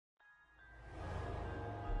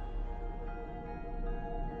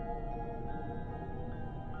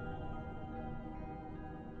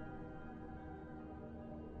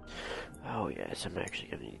guess I'm actually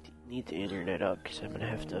gonna need the internet up because I'm gonna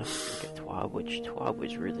have to look at TWAB, which TWAB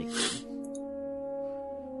was really good.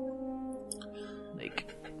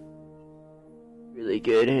 Like, really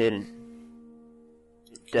good, and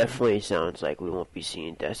it definitely sounds like we won't be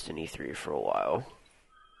seeing Destiny 3 for a while.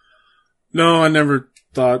 No, I never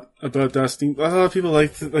thought about Destiny. A lot of people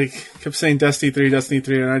kept saying Destiny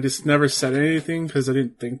 3, and I just never said anything because I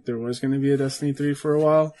didn't think there was going to be a Destiny 3 for a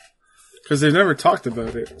while. Because they've never talked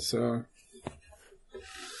about it, so...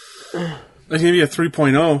 There's going to be a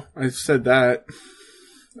 3.0. I said that.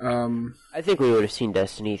 I think we would have seen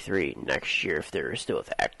Destiny 3 next year if they were still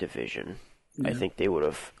with Activision. Yeah. I think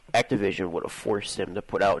Activision would have forced them to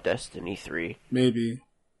put out Destiny 3. Maybe,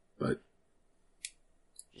 but...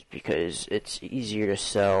 Just because it's easier to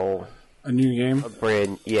sell... A new game?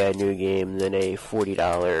 A new game than a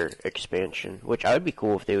 $40 expansion. Which I would be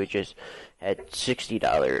cool if they would just had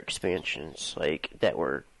 $60 expansions, like, that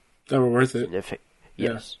were worth it.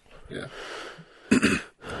 Yes. Yeah.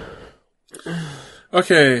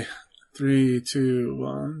 Okay. 3, 2,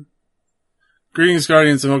 1. Greetings,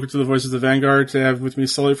 Guardians, and welcome to the Voice of the Vanguard. Today I have with me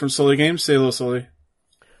Sully from Sully Games. Say hello, Sully.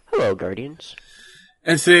 Hello, Guardians.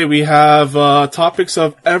 And today we have topics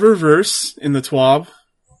of Eververse in the TWAB.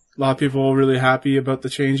 A lot of people really happy about the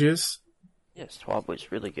changes. Yes, TWAB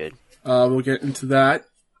was really good. We'll get into that.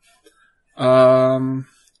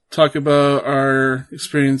 Talk about our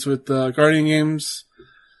experience with Guardian games.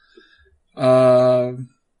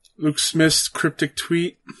 Luke Smith's cryptic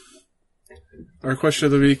tweet. Our question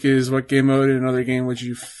of the week is, what game mode in another game would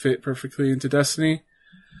you fit perfectly into Destiny?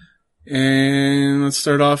 And let's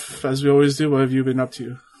start off, as we always do, what have you been up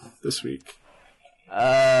to this week?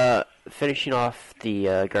 Finishing off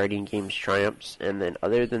the Guardian Games Triumphs, and then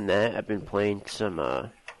other than that, I've been playing some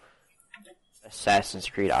Assassin's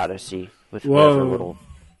Creed Odyssey with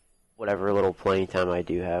whatever little playing time I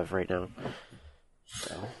do have right now.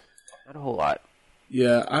 So, not a whole lot.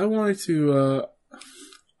 Yeah, I want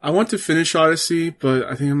to finish Odyssey, but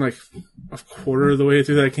I think I'm like a quarter of the way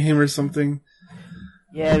through that game or something.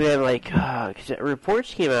 Yeah, man, because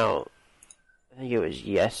reports came out, I think it was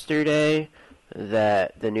yesterday,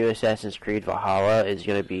 that the new Assassin's Creed Valhalla is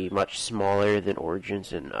going to be much smaller than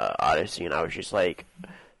Origins and Odyssey, and I was just like...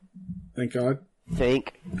 Thank God.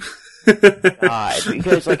 Thank God.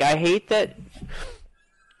 Because, I hate that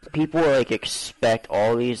people, expect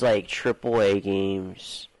all these, AAA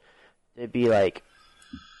games to be,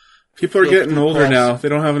 People are getting older now. They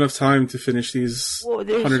don't have enough time to finish these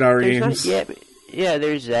 100-hour games. Yeah,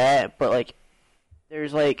 there's that, but,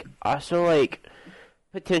 there's, also,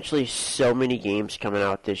 potentially so many games coming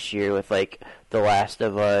out this year with, The Last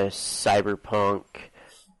of Us, Cyberpunk.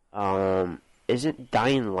 Isn't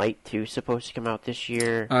Dying Light 2 supposed to come out this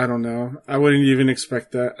year? I don't know. I wouldn't even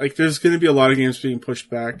expect that. There's going to be a lot of games being pushed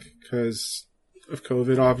back because of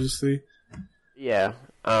COVID, obviously. Yeah.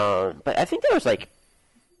 But I think that was,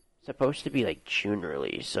 supposed to be, June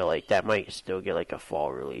release, so, that might still get, a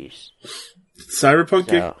fall release. Did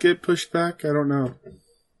Cyberpunk get pushed back? I don't know.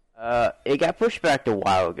 It got pushed back a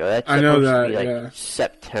while ago. That's I know that, to be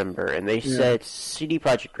September, and they said CD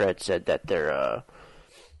Projekt Red said that they're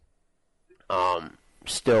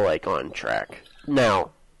still on track.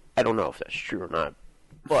 Now, I don't know if that's true or not,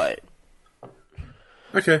 but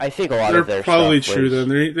okay, I think a lot of their probably stuff true. Then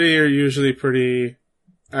they are usually pretty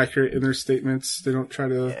accurate in their statements. They don't try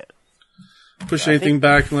to push anything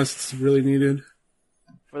back unless it's really needed.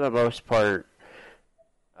 For the most part,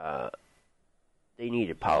 they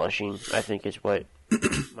needed polishing, I think is what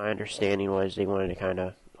my understanding was. They wanted to kind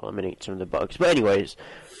of eliminate some of the bugs. But anyways,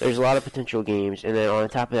 there's a lot of potential games. And then on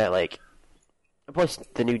top of that, plus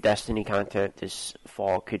the new Destiny content this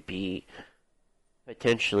fall could be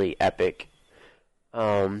potentially epic.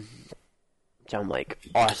 So I'm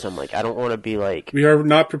awesome. I don't want to be We are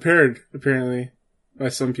not prepared, apparently, by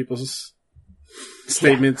some people's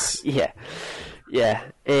statements. Yeah.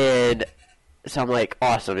 And... So I'm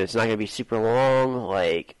awesome. It's not going to be super long.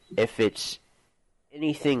 If it's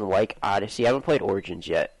anything like Odyssey, I haven't played Origins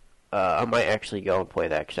yet. I might actually go and play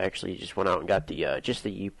that because I actually just went out and got the just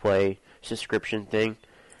the Uplay subscription thing.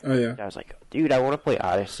 Oh yeah. I was dude, I want to play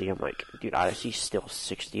Odyssey. I'm dude, Odyssey's still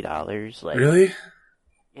 $60. Really?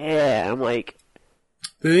 Yeah. I'm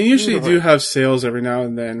They usually do have sales every now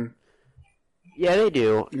and then. Yeah, they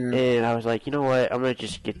do. Yeah. And I was you know what? I'm gonna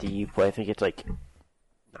just get the Uplay. I think it's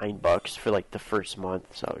 $9 for the first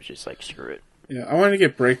month, so I was just screw it. Yeah, I wanted to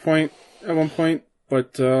get Breakpoint at one point,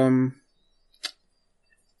 but it's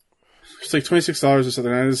 $26 or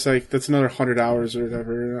something. I was that's another 100 hours or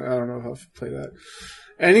whatever. I don't know how to play that.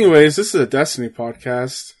 Anyways, this is a Destiny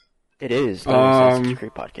podcast. It is. It's a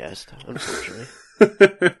great podcast, unfortunately.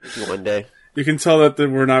 One day. You can tell that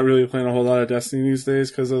we're not really playing a whole lot of Destiny these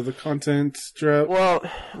days because of the content drought. Well,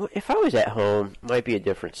 if I was at home, it might be a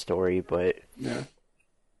different story, but... Yeah.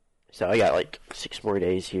 So I got like 6 more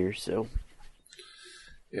days here, so...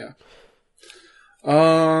 Yeah.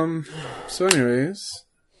 So anyways,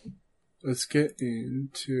 let's get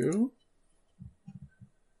into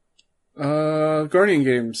Guardian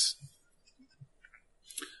games.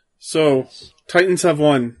 So Titans have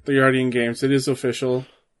won the Guardian games. It is official.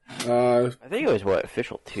 I think it was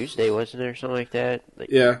official Tuesday, wasn't it, or something like that? Like,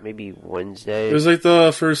 yeah, maybe Wednesday. It was like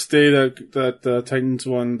the first day that the Titans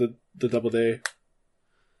won the double day.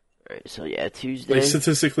 Alright, so yeah, Tuesday. Like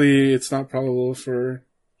statistically, it's not probable for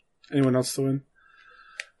anyone else to win.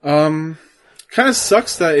 Kind of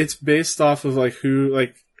sucks that it's based off of who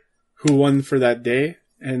won for that day,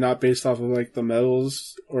 and not based off of like the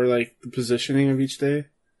medals or like the positioning of each day.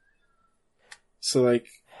 So I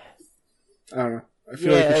don't know. I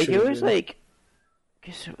feel like it was like,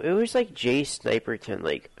 cause it was like Jay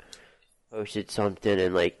Sniperton posted something,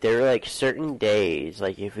 and like there were like certain days,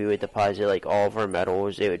 like if we would deposit like all of our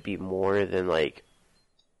medals, it would be more than like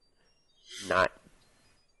not.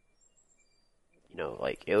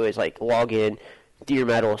 Like it was like log in, do your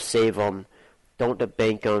medals, save them, don't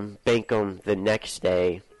bank them the next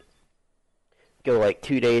day. Go like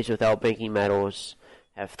 2 days without banking medals.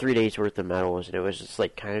 Have 3 days worth of medals, and it was just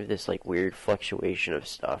like kind of this like weird fluctuation of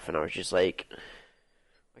stuff, and I was just like,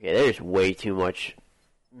 okay, there's way too much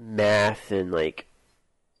math and like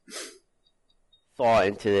thought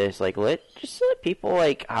into this. Like let people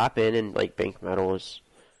like hop in and like bank medals.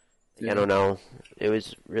 I don't know. It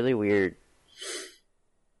was really weird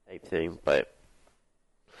type thing, but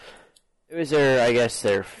it was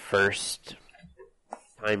their first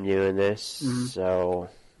time doing this, so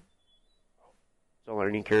it's a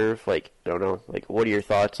learning curve. Like, I don't know. Like, what are your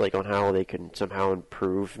thoughts like on how they can somehow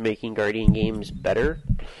improve making Guardian games better?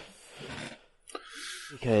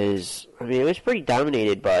 Because I mean, it was pretty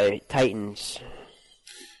dominated by Titans.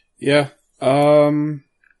 Yeah. I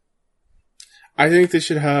think they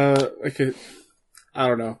should have I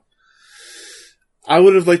don't know. I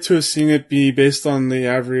would have liked to have seen it be based on the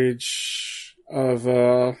average of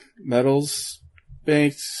medals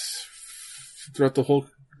banked throughout the whole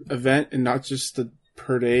event and not just the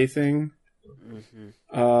per day thing.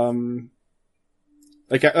 Mm-hmm.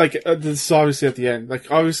 This is obviously at the end.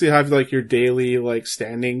 Like, obviously have like your daily like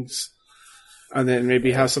standings, and then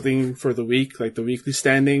maybe have something for the week, like the weekly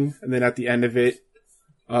standing, and then at the end of it,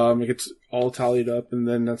 it gets all tallied up, and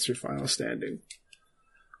then that's your final standing.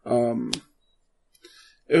 I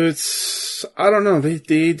don't know.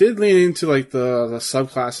 They did lean into like the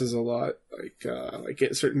subclasses a lot, like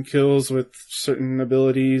get certain kills with certain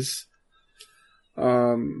abilities.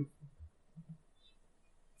 And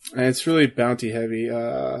it's really bounty heavy.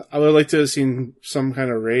 I would like to have seen some kind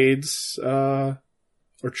of raids, or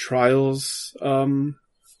trials,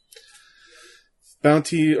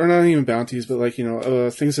 bounty, or not even bounties, but like,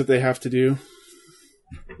 things that they have to do.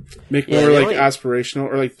 Make more aspirational,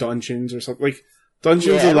 or like dungeons or something. Like,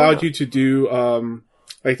 dungeons allowed you to do,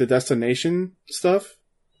 like the destination stuff,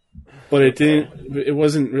 but it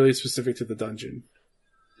wasn't really specific to the dungeon.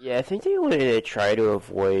 Yeah, I think they wanted to try to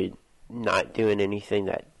avoid not doing anything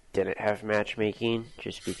that didn't have matchmaking,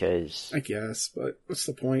 just because. I guess, but what's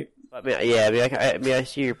the point? I mean, I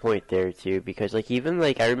see your point there too, because like even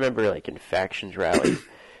like I remember like in Factions Rally,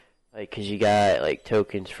 like because you got like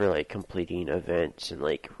tokens for like completing events, and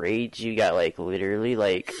like raids, you got like literally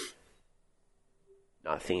like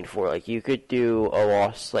nothing for. Like you could do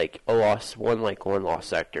one lost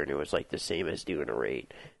sector, and it was like the same as doing a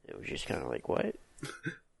raid. It was just kind of like, what?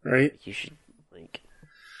 Right? Like, you should like.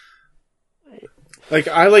 Like,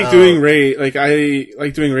 I like doing raid. Like, I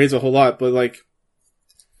like doing raids a whole lot, but like,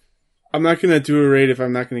 I'm not gonna do a raid if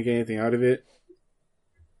I'm not gonna get anything out of it.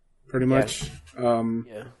 Pretty much.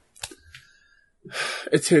 Yeah.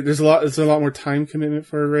 There's a lot more time commitment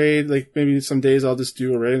for a raid. Like, maybe some days I'll just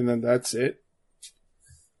do a raid and then that's it.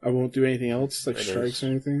 I won't do anything else, like strikes or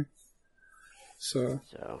anything. So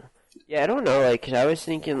yeah, I don't know. Like, 'cause I was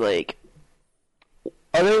thinking like,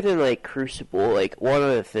 other than like Crucible, like one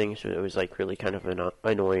of the things that was like really kind of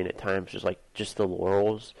annoying at times was like just the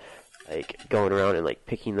laurels, like going around and like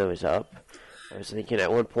picking those up. I was thinking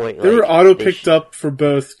at one point they were auto picked up for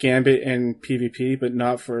both Gambit and PvP, but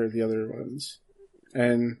not for the other ones.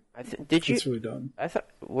 And it's really dumb. I thought,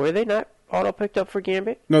 were they not auto picked up for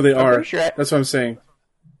Gambit? No, they are. That's what I'm saying.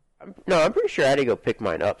 I'm pretty sure I had to go pick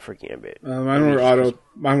mine up for Gambit. Mine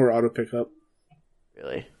were auto pick up.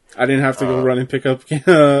 Really? I didn't have to go run and pick up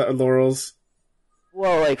laurels.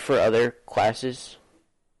 Well, like for other classes.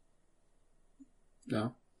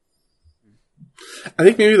 No. I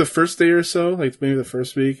think maybe the first day or so, like maybe the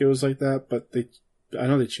first week, it was like that. But I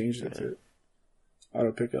know they changed it to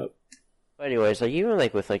auto pickup. But anyways, like even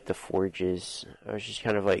like with like the forges, I was just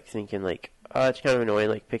kind of like thinking like, oh, it's kind of annoying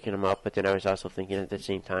like picking them up. But then I was also thinking at the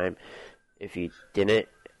same time, if you didn't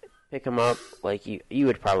pick them up, like you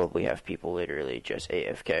would probably have people literally just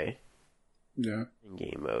AFK. Yeah. In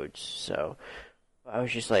game modes. So I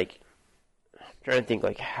was just like trying to think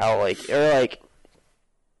like how like or like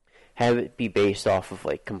have it be based off of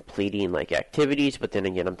like completing like activities, but then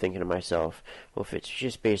again I'm thinking to myself, well if it's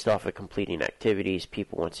just based off of completing activities,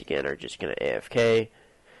 people once again are just gonna AFK.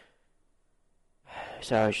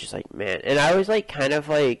 So I was just like, man, and I was like kind of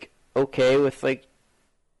like okay with like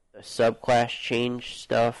the subclass change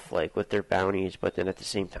stuff, like with their bounties, but then at the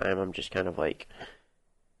same time I'm just kind of like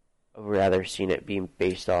I'd rather seen it being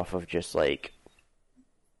based off of just like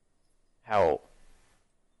how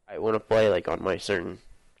I want to play like on my certain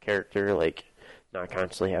character, like not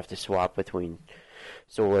constantly have to swap between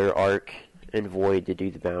Solar, Arc, and Void to do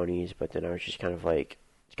the bounties. But then I was just kind of like,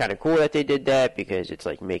 it's kind of cool that they did that because it's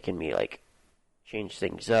like making me like change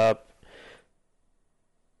things up.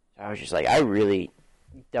 I was just like, I really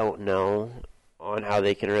don't know on how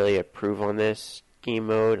they can really improve on this game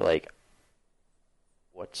mode, like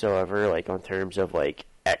whatsoever, like on terms of like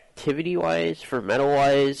activity wise, for metal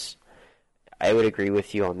wise. I would agree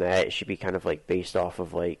with you on that. It should be kind of like based off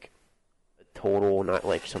of like a total, not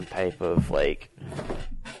like some type of like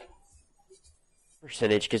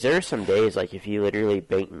percentage. Because there are some days like if you literally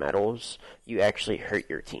bank medals, you actually hurt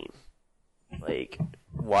your team. Like,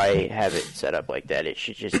 why have it set up like that? It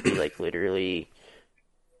should just be like literally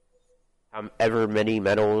ever many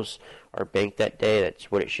medals are banked that day.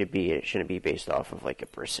 That's what it should be. It shouldn't be based off of like a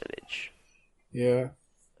percentage. Yeah.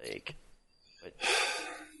 Like, but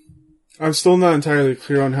I'm still not entirely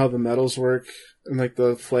clear on how the medals work and like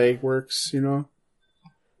the flag works, you know?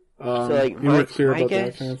 so like you weren't clear about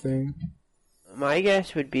that kind of thing. My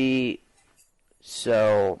guess would be,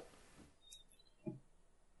 so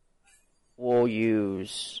we'll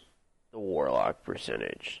use the Warlock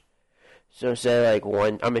percentage. So say like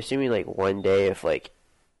I'm assuming like one day if like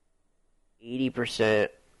 80%,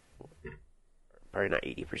 probably not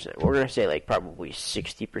 80%, we're going to say like probably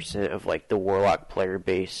 60% of like the Warlock player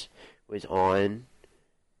base was on,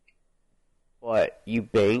 but you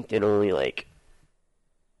banked and only like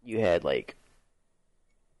you had like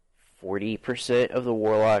 40% of the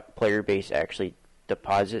Warlock player base actually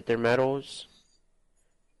deposit their medals.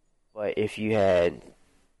 But if you had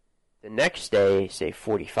the next day, say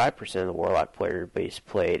 45% of the Warlock player base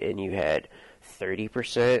played, and you had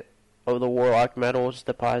 30% of the Warlock medals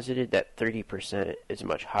deposited, that 30% is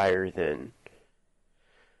much higher than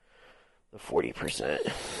the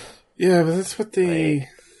 40%. Yeah, but that's what they...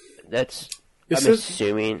 Like, I'm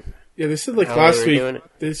assuming... Yeah, they said like last week.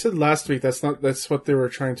 They said last week that's what they were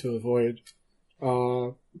trying to avoid.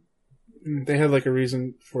 They had like a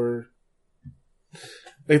reason for...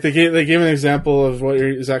 Like they gave an example of what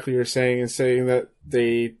exactly you're saying and saying that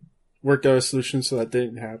they worked out a solution so that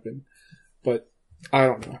didn't happen. But I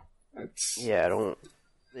don't know.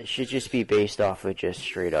 It should just be based off of just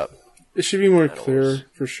straight up. It should be more clear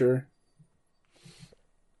for sure.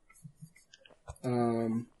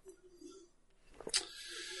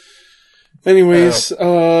 Anyways,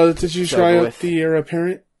 did you try out the Era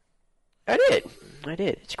Parent? I did.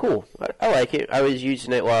 It's cool. I like it. I was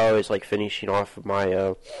using it while I was like finishing off of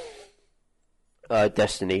my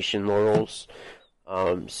destination laurels.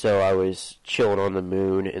 So I was chilling on the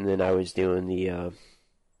moon, and then I was doing the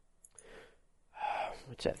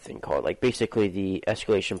what's that thing called? Like basically the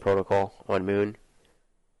escalation protocol on moon.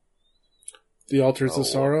 The Altars of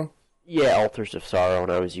Sorrow? Yeah, Altars of Sorrow,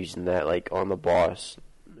 and I was using that like on the boss.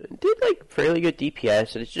 It did like fairly good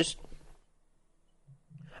DPS, and it's just,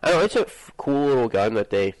 I don't know, it's a cool little gun that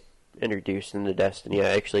they introduced into Destiny. I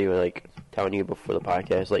actually was like telling you before the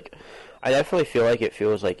podcast, like I definitely feel like it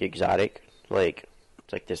feels like exotic. Like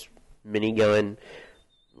it's like this minigun,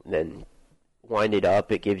 then wind it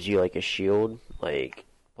up, it gives you like a shield, like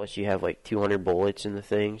plus you have like 200 bullets in the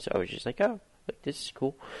thing. So I was just like, oh, like this is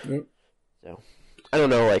cool. Yep. So I don't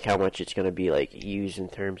know like how much it's gonna be like used in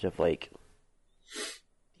terms of like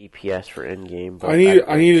DPS for endgame. But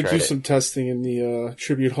I need to do some testing in the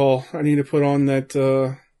tribute hall. I need to put on that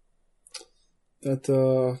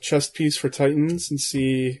chest piece for Titans and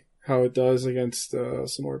see how it does against some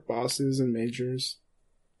more bosses and majors.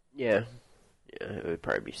 Yeah, it would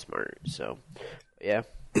probably be smart. So, yeah,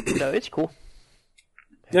 no, it's cool.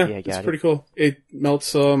 Yeah, it's pretty cool. It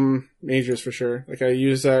melts majors for sure. Like I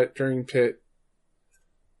used that during Pit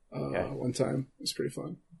one time. It was pretty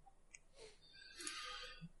fun.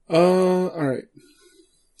 Alright.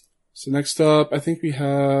 So next up, I think we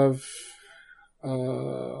have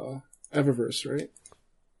Eververse, right?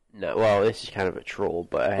 No, well, this is kind of a troll,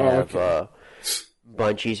 but I have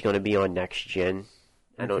Bungie's going to be on next gen.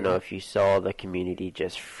 I don't know if you saw the community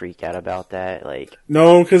just freak out about that. Like,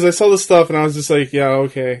 no, because I saw the stuff and I was just like, yeah,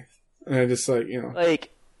 okay. And I just like,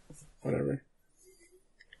 like, whatever.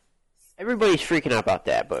 Everybody's freaking out about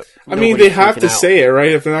that, but I mean, they have to say it,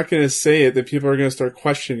 right? If they're not going to say it, then people are going to start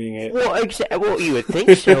questioning it. Well, you would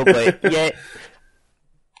think so, but yet,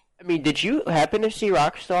 I mean, did you happen to see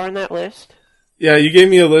Rockstar on that list? Yeah, you gave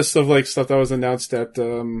me a list of like stuff that was announced at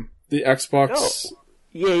the Xbox. No.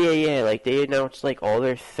 Yeah. Like they announced like all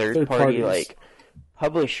their third party like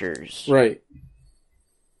publishers, right?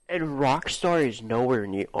 And Rockstar is nowhere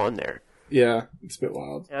near on there. Yeah, it's a bit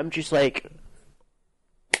wild. And I'm just like,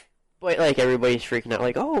 but like everybody's freaking out.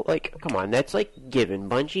 Like, oh, like come on, that's like given.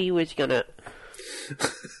 Bungie was gonna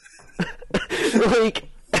like,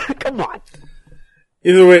 come on.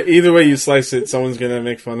 Either way you slice it, someone's gonna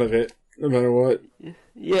make fun of it, no matter what.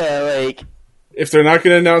 Yeah, like. If they're not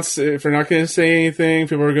going to say anything,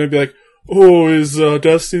 people are going to be like, "Oh, is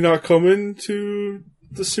Destiny not coming to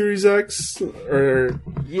the Series X?" Or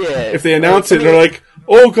if they announce it, they're like,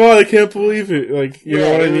 "Oh God, I can't believe it!" Like, you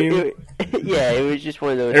know what I mean? It was just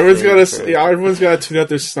one of those. Everyone's got to tune out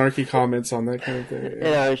their snarky comments on that kind of thing. Yeah.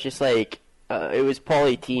 And I was just like, it was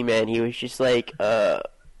Paulie T, man. He was just like, I'm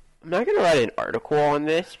not going to write an article on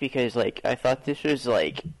this because, like, I thought this was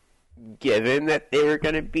like. Given that they were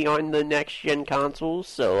going to be on the next gen consoles,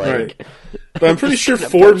 so like, right. But I'm pretty sure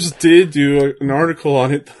Forbes did do an article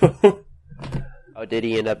on it, though. Oh, did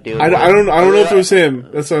he end up doing? I don't know if it was him.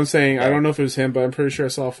 That's what I'm saying. Yeah. I don't know if it was him, but I'm pretty sure I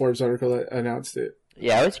saw a Forbes article that announced it.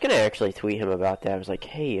 Yeah, I was going to actually tweet him about that. I was like,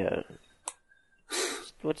 hey,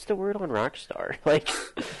 what's the word on Rockstar? Like,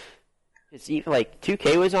 it's even like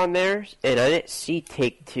 2K was on there, and I didn't see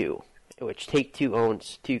Take-Two. Which Take-Two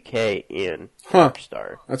owns 2K and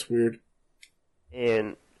Rockstar. That's weird.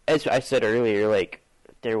 And as I said earlier, like,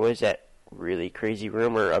 there was that really crazy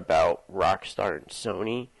rumor about Rockstar and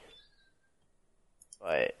Sony.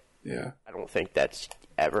 But yeah, I don't think that's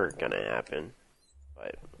ever going to happen.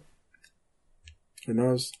 But who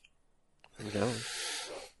knows? Who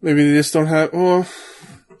knows? Maybe they just don't have... Well,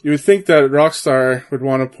 you would think that Rockstar would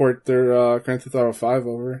want to port their Grand Theft Auto 5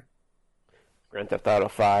 over. Grand Theft Auto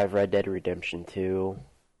 5, Red Dead Redemption 2.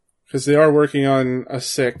 Because they are working on a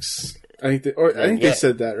 6. I think they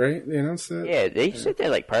said that, right? They announced that? Yeah, they said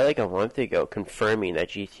that like probably like a month ago, confirming that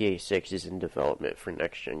GTA 6 is in development for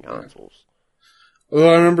next-gen consoles.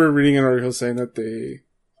 Although I remember reading an article saying that they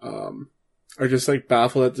are just like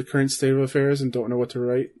baffled at the current state of affairs and don't know what to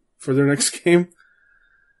write for their next game.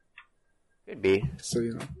 Could be.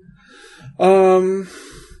 So,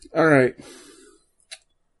 alright.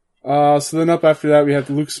 So then up after that we have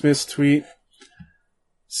Luke Smith's tweet.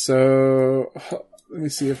 So, let me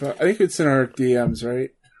see if I think it's in our DMs,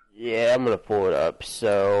 right? Yeah, I'm gonna pull it up.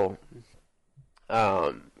 So,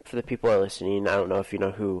 for the people who are listening, I don't know if you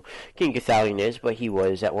know who King Cathalion is, but he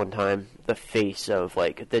was at one time the face of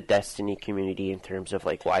like the Destiny community in terms of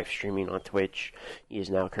like live streaming on Twitch. He is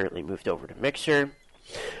now currently moved over to Mixer.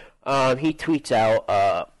 He tweets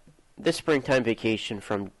out, "This springtime vacation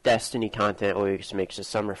from Destiny content always makes the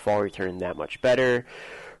summer-fall return that much better.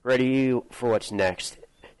 Ready for what's next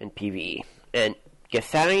in PvE." And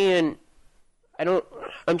Gathalion,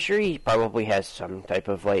 I'm sure he probably has some type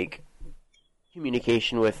of like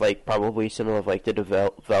communication with like probably some of like the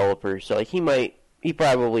developers. So like he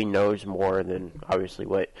probably knows more than obviously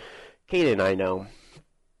what Kate and I know.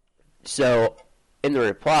 So in the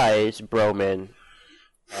replies, Broman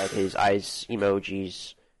had his eyes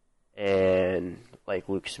emojis, and like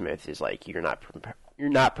Luke Smith is like, you're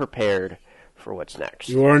not prepared for what's next.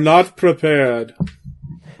 You are not prepared.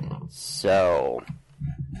 So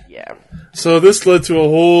yeah. So this led to a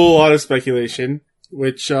whole lot of speculation,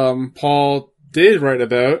 which Paul did write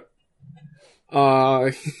about.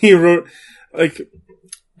 He wrote, like,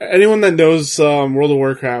 anyone that knows World of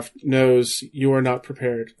Warcraft knows you are not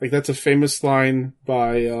prepared. Like, that's a famous line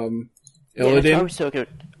by Illidan. Yeah,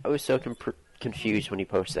 I was so confused when he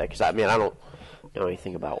posted that, because I mean I don't know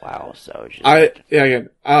anything about WoW, so it's just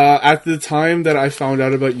at the time that I found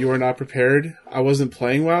out about You Are Not Prepared, I wasn't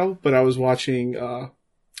playing WoW, but I was watching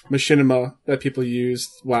machinima that people used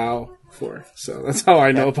WoW for, so that's how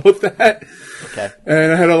I know about that. Okay.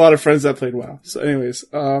 And I had a lot of friends that played WoW. So anyways,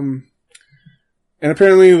 and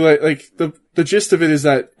apparently like the gist of it is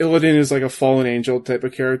that Illidan is like a fallen angel type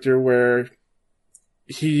of character where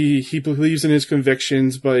he believes in his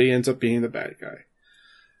convictions, but he ends up being the bad guy.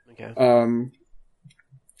 Okay.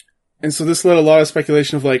 And so this led a lot of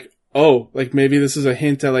speculation of like, oh, like maybe this is a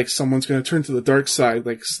hint that like someone's going to turn to the dark side.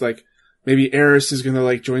 Like maybe Eris is going to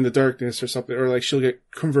like join the darkness or something, or like she'll get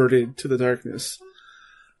converted to the darkness.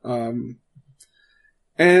 And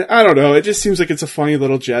I don't know. It just seems like it's a funny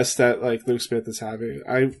little jest that like Luke Smith is having.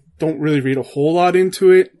 I don't really read a whole lot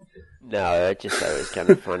into it. No, I just thought it was kind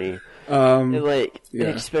of funny. And like,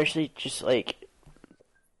 especially just like,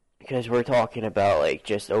 because we're talking about like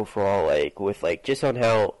just overall like with like just on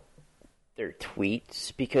how their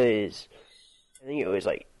tweets, because I think it was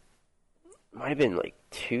like might have been like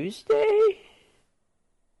Tuesday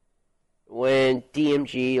when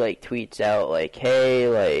DMG like tweets out like, hey,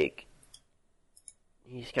 like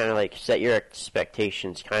he's kind of like set your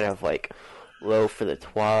expectations kind of like low for the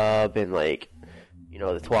TWAB, and like, you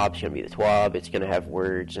know, the TWAB's gonna be the TWAB, it's gonna have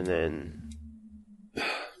words, and then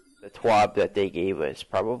the TWAB that they gave us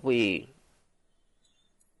probably,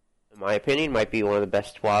 in my opinion, might be one of the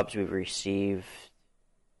best TWABs we've received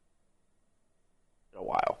in a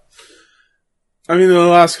while. I mean, the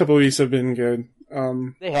last couple of weeks have been good.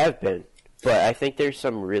 They have been, but I think there's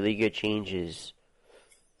some really good changes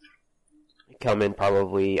coming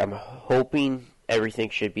probably. I'm hoping everything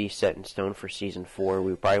should be set in stone for Season 4.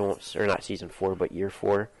 We probably won't, or not Season 4, but Year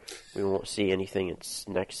 4. We won't see anything in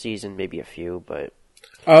next season, maybe a few, but...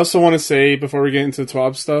 I also want to say, before we get into the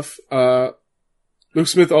TWAB stuff, Luke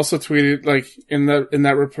Smith also tweeted, like, in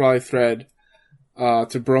that reply thread,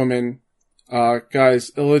 to Broman,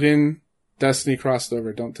 guys, Illidan, Destiny crossed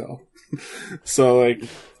over, don't tell. So, like,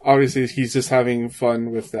 obviously he's just having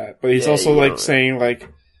fun with that. But he's also, like, saying, like,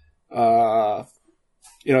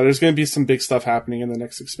 you know, there's going to be some big stuff happening in the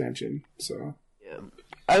next expansion, so... Yeah.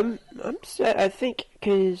 I'm sad, I think,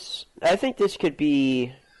 because I think this could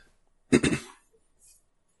be...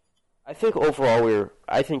 I think overall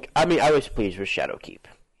I was pleased with Shadowkeep.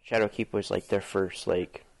 Shadowkeep was like their first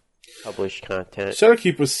like published content.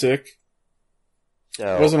 Shadowkeep was sick. So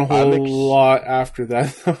there wasn't a whole lot after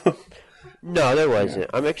that. No, there wasn't.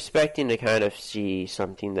 Yeah. I'm expecting to kind of see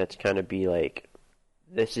something that's kind of be like,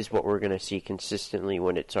 this is what we're going to see consistently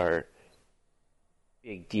when it's our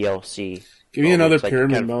big DLC. Give me another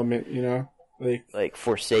pyramid kind of, moment, you know? Like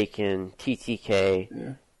Forsaken, TTK.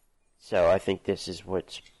 Yeah. So I think this is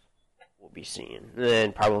what we'll be seeing. And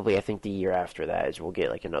then probably I think the year after that is we'll get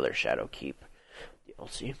like another Shadowkeep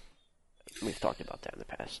DLC. We've talked about that in the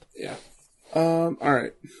past. Yeah.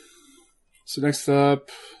 Alright. So next up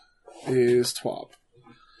is TWAB.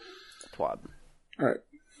 TWAB. Alright.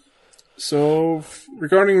 So,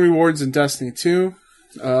 regarding rewards in Destiny 2,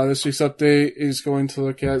 this week's update is going to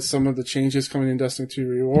look at some of the changes coming in Destiny 2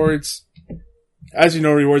 rewards. As you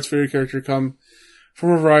know, rewards for your character come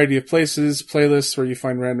from a variety of places, playlists where you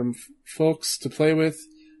find random folks to play with,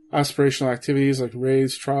 aspirational activities like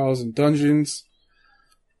raids, trials, and dungeons,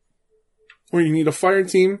 where you need a fire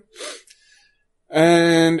team,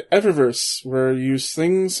 and Eververse, where you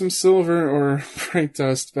sling some silver or bright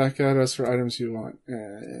dust back at us for items you want.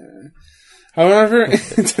 However,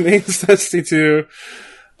 in today's Destiny 2,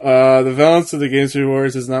 the balance of the game's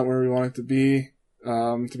rewards is not where we want it to be.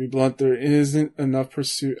 To be blunt, there isn't enough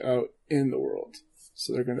pursuit out in the world.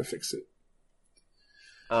 So they're going to fix it.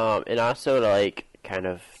 And also to, like, kind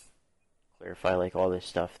of clarify, like, all this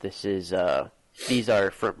stuff, this is, these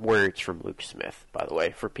are words from Luke Smith, by the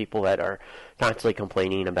way, for people that are constantly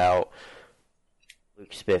complaining about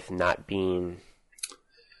Luke Smith not being...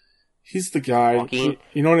 He's the guy.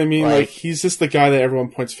 You know what I mean? Like, he's just the guy that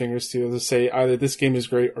everyone points fingers to say either this game is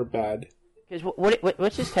great or bad. Because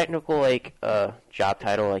what's his technical, like, job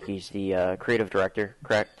title? Like, he's the creative director,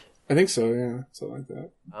 correct? I think so, yeah. Something like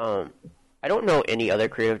that. I don't know any other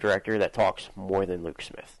creative director that talks more than Luke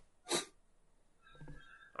Smith.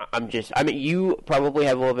 You probably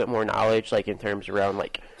have a little bit more knowledge, like, in terms around,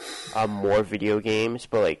 like, more video games,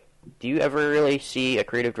 but, like, do you ever really see a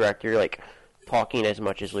creative director, like, talking as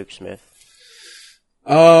much as Luke Smith?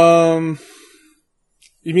 You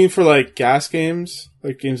mean for, like, gas games?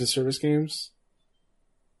 Like, games as service games?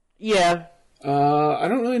 Yeah. I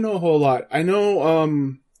don't really know a whole lot. I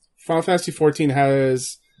know, Final Fantasy XIV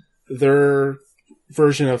has their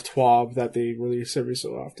version of TWAB that they release every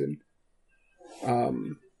so often.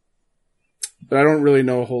 But I don't really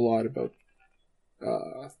know a whole lot about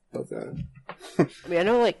that. I mean, I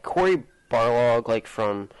know, like, Cory Barlog, like,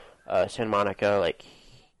 from Santa Monica, like,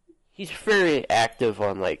 he's very active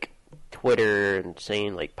on, like, Twitter and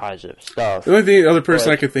saying, like, positive stuff. The only other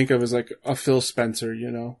person I could think of is, like, a Phil Spencer,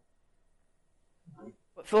 you know?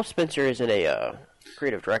 But Phil Spencer isn't a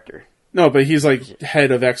creative director. No, but he's, like,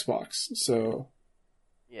 head of Xbox, so...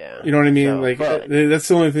 Yeah. You know what I mean? So, like but, that's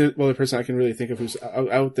the only person I can really think of who's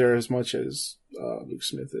out there as much as Luke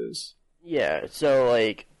Smith is. yeah, so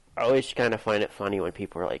like I always kind of find it funny when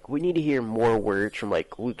people are like, "We need to hear more words from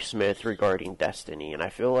like Luke Smith regarding Destiny," and I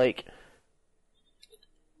feel like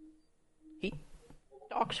he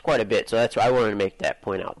talks quite a bit. So that's why I wanted to make that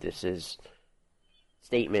point out.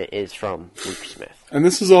 Statement is from Luke Smith, And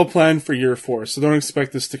this is all planned for year 4, so don't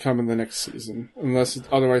expect this to come in the next season unless it's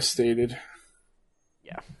otherwise stated.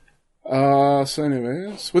 Yeah. So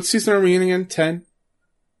anyways, what season are we in again? 10?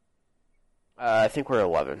 I think we're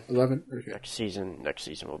 11. 11? Okay. Next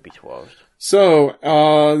season will be 12. So,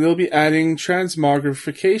 they'll be adding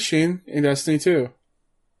transmogrification in Destiny 2.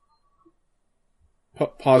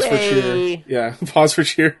 Pause for cheer. Yay! Yeah, pause for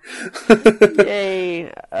cheer.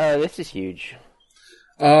 Yay! This is huge.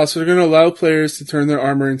 So they're going to allow players to turn their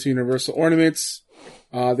armor into universal ornaments.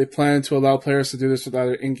 They plan to allow players to do this with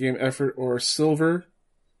either in-game effort or silver.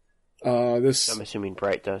 I'm assuming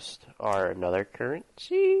Bright Dust are another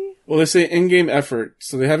currency? Well, they say in-game effort,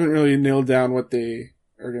 so they haven't really nailed down what they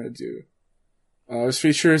are going to do. This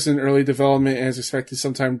feature is in early development and is expected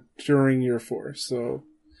sometime during year 4. So,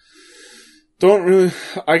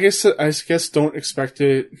 I guess don't expect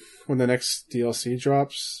it when the next DLC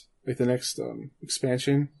drops, like the next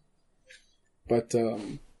expansion. But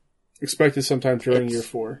expect it sometime during year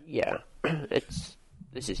 4. Yeah, this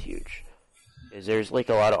is huge. Because there's like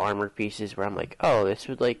a lot of armor pieces where I'm like, oh, this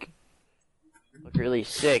would like look really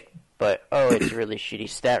sick, but oh, it's a really shitty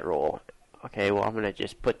stat roll. Okay, well I'm gonna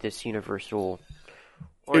just put this universal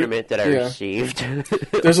ornament that I received.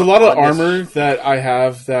 There's a lot of armor that I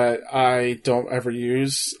have that I don't ever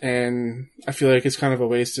use, and I feel like it's kind of a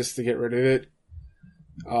waste just to get rid of it.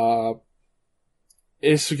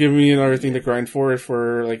 It's giving me another thing to grind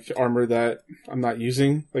for like armor that I'm not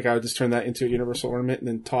using. Like I would just turn that into a universal ornament and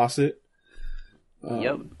then toss it.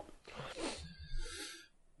 Yep.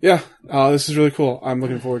 Yeah, this is really cool. I'm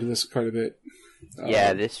looking forward to this quite a bit.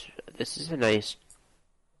 Yeah, this is a nice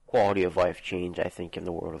quality of life change, I think, in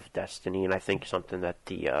the world of Destiny, and I think something that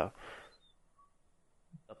the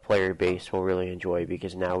player base will really enjoy,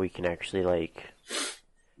 because now we can actually like,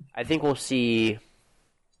 I think we'll see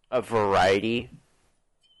a variety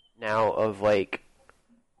now of like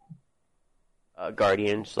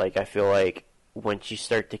Guardians. Like I feel like once you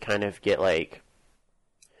start to kind of get like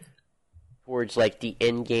towards like the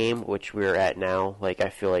end game, which we're at now, like I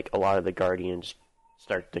feel like a lot of the Guardians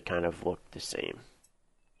start to kind of look the same.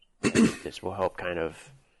 This will help kind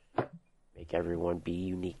of make everyone be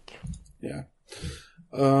unique. Yeah.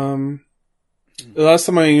 The last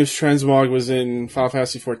time I used Transmog was in Final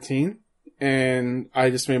Fantasy 14, and I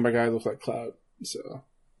just made my guy look like Cloud, so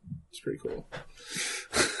it's pretty cool.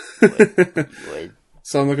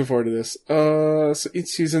 So I'm looking forward to this. So each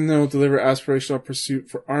season they'll deliver aspirational pursuit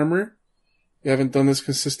for armor. We haven't done this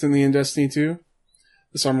consistently in Destiny 2.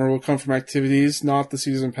 This armor will come from activities, not the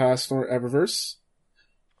Season Pass nor Eververse.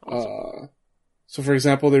 Awesome. So for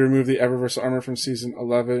example, they removed the Eververse armor from Season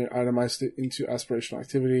 11 and itemized it into aspirational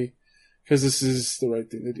activity, because this is the right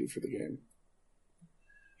thing to do for the game.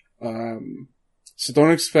 So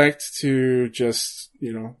don't expect to just,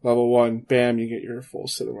 level 1, bam, you get your full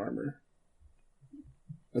set of armor.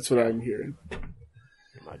 That's what I'm hearing.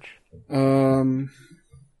 Pretty much.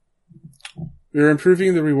 We are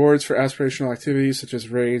improving the rewards for aspirational activities such as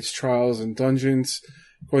raids, trials, and dungeons.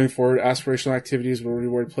 Going forward, aspirational activities will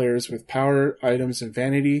reward players with power, items, and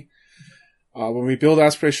vanity. When we build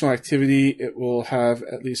aspirational activity, it will have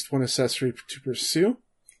at least one accessory to pursue.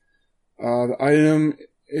 The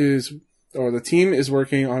team is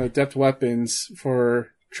working on adept weapons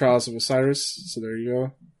for Trials of Osiris. So there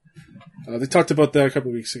you go. They talked about that a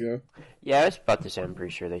couple of weeks ago. Yeah, I was about to say, I'm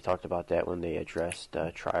pretty sure they talked about that when they addressed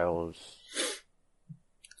Trials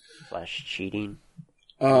 / cheating.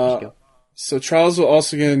 So Trials will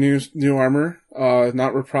also get a new armor,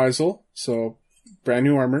 not reprisal, so brand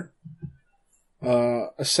new armor.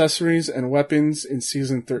 Accessories and weapons in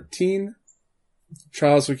Season 13.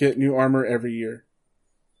 Trials will get new armor every year.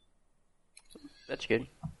 That's good.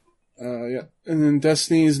 Yeah. And then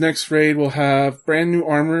Destiny's next raid will have brand new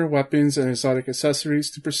armor, weapons, and exotic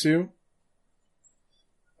accessories to pursue.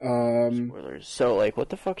 Spoilers. So, like, what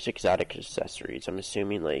the fuck's exotic accessories? I'm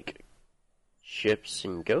assuming, like, ships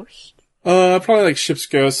and ghosts? Probably like ships,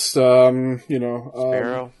 ghosts,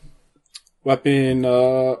 Sparrow? Weapon,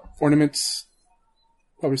 ornaments.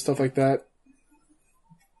 Probably stuff like that.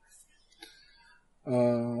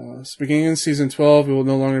 So beginning in Season 12, we will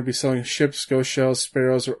no longer be selling ships, ghost shells,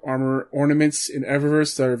 sparrows, or armor ornaments in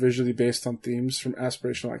Eververse that are visually based on themes from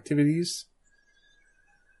aspirational activities.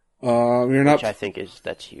 Which I think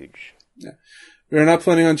that's huge. Yeah. We are not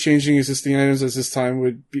planning on changing existing items as this time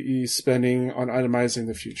would be spending on itemizing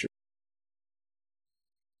the future.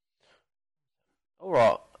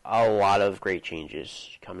 Overall, a lot of great changes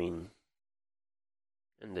coming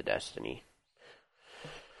in the Destiny.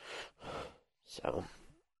 So,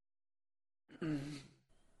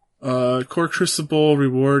 Core Crucible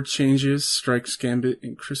reward changes, Strikes, Gambit,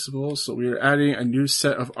 and Crucible. So we are adding a new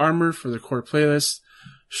set of armor for the core playlist.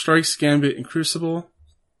 Strikes, Gambit, and Crucible.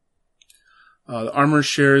 The armor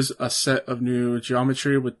shares a set of new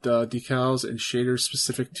geometry with decals and shaders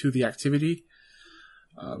specific to the activity.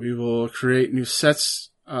 We will create new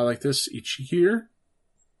sets like this each year.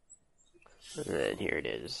 and then here it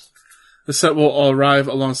is. The set will all arrive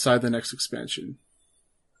alongside the next expansion.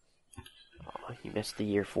 Oh, you missed the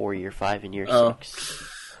year 4, year 5, and year 6.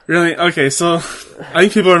 Really? Okay, so I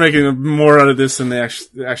think people are making more out of this than they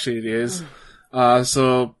actually it is.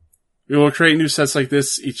 So we will create new sets like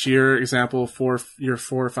this each year. Example, for year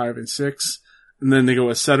 4, 5, and 6. And then they go,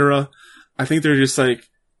 etc. I think they're just like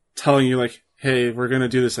telling you like, hey, we're going to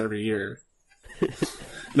do this every year.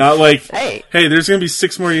 Not like, hey, there's going to be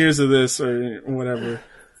 6 more years of this or whatever.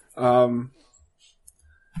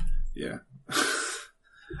 Yeah.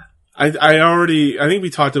 I think we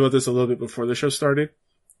talked about this a little bit before the show started,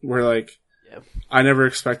 where like, I never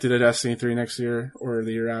expected a Destiny 3 next year or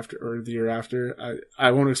the year after.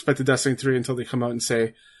 I won't expect a Destiny 3 until they come out and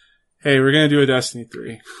say, hey, we're going to do a Destiny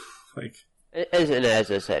 3. Like,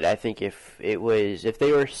 as I said, I think if they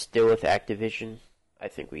were still with Activision, I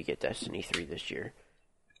think we get Destiny 3 this year.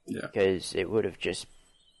 Yeah. Because it would have just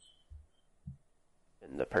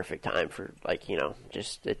been the perfect time for, like,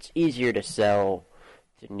 just it's easier to sell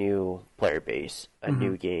to new player base a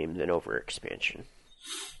new game than over expansion.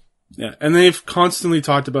 Yeah, and they've constantly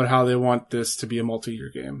talked about how they want this to be a multi-year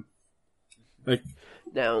game. Like,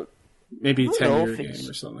 now, maybe 10-year game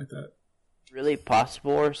or something like that. Really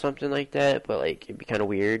possible or something like that, but, like, it'd be kind of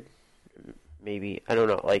weird. Maybe, I don't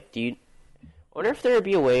know, like, I wonder if there would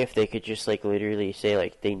be a way if they could just, like, literally say,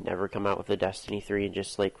 like, they never come out with a Destiny 3 and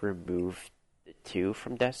just, like, remove the 2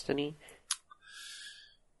 from Destiny?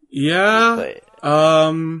 Yeah,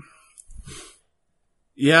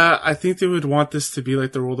 yeah, I think they would want this to be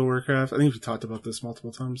like the World of Warcraft. I think we talked about this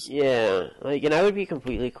multiple times. Yeah, like, and I would be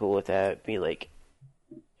completely cool with that, being like,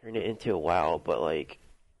 turn it into a WoW, but like,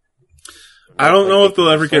 I don't know if they'll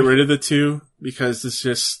ever get rid of the 2 because it's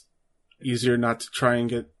just easier not to try and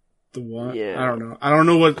get the 1. Yeah. I don't know. I don't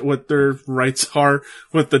know what their rights are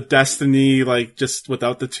with the Destiny, like, just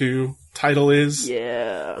without the 2 title is.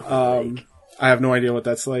 Yeah. I have no idea what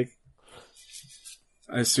that's like.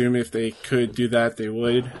 I assume if they could do that, they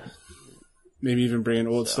would. Maybe even bring in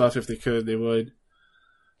old stuff if they could, they would.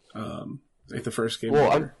 Like the first game.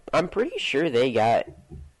 Well, I'm pretty sure they got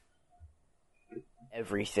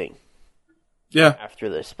everything. Yeah. After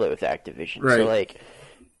the split with Activision. Right. So, like,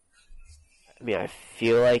 I mean, I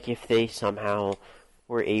feel like if they somehow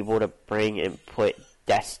were able to bring and put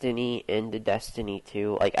Destiny into Destiny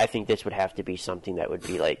 2, like, I think this would have to be something that would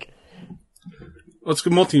be, like... Well, it's a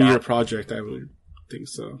multi-year project, I would think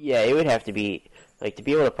so. Yeah, it would have to be, like, to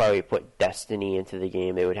be able to probably put Destiny into the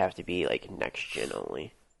game, it would have to be, like, next-gen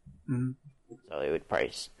only. Mm-hmm. So it would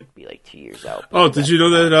probably be, like, 2 years out. Oh, did you know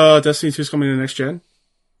that Destiny 2 is coming to next-gen?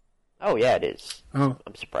 Oh, yeah, it is. Oh.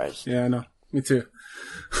 I'm surprised. Yeah, I know. Me too.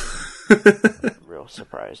 I'm real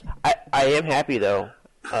surprised. I am happy, though.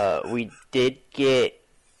 We did get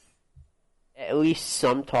at least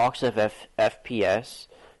some talks of FPS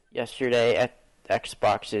yesterday at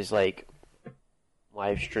Xbox's, like,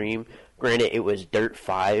 live stream. Granted, it was Dirt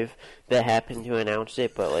 5 that happened to announce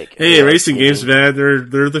it, but, like... Hey, racing games, man.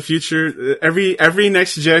 They're the future. Every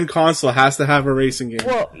next-gen console has to have a racing game.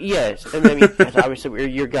 Well, yes. And I mean,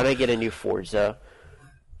 obviously, you're gonna get a new Forza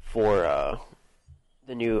for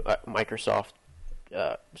the new Microsoft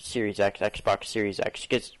Series X, Xbox Series X,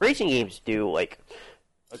 because racing games do, like,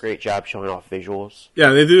 a great job showing off visuals.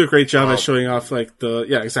 Yeah, they do a great job at showing off, like,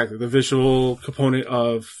 the visual component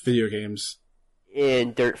of video games.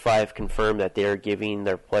 And Dirt 5 confirmed that they're giving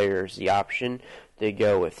their players the option to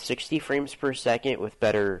go with 60 frames per second with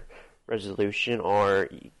better resolution or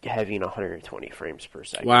having 120 frames per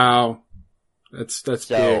second. Wow. That's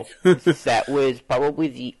so big. that was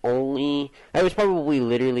probably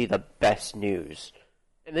literally the best news.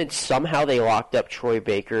 And then somehow they locked up Troy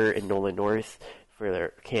Baker and Nolan North for their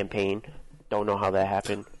campaign. Don't know how that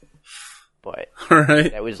happened. But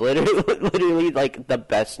right. That was literally like the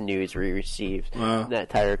best news we received wow. in that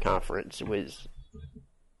entire conference. Was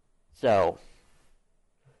so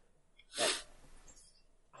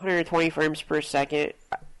 120 frames per second.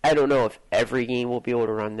 I don't know if every game will be able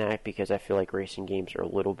to run that because I feel like racing games are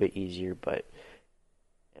a little bit easier, but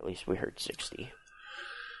At least we heard 60.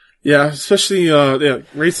 Yeah, especially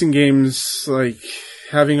racing games, like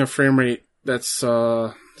having a frame rate that's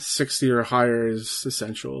 60 or higher is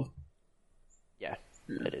essential. Yeah,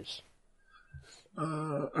 it is.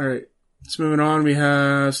 Alright, let's moving on. We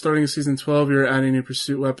have, starting in Season 12, you're adding a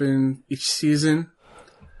pursuit weapon each season.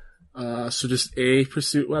 So just a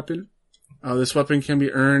pursuit weapon. This weapon can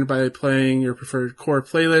be earned by playing your preferred core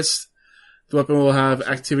playlist. The weapon will have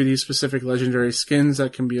activity-specific legendary skins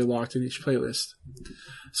that can be unlocked in each playlist.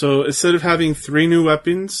 So instead of having 3 new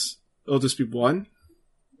weapons, it'll just be 1.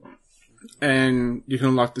 And you can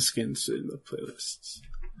unlock the skins in the playlists.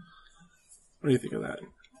 What do you think of that?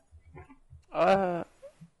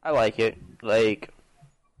 I like it. Like,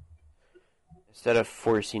 instead of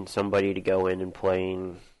forcing somebody to go in and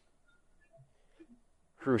playing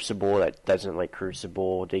Crucible that doesn't like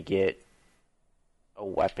Crucible to get a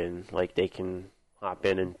weapon, like they can hop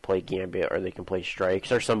in and play Gambit, or they can play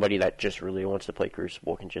Strikes, or somebody that just really wants to play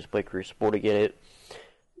Crucible can just play Crucible to get it.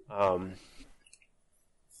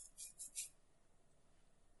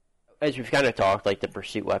 As we've kind of talked, like the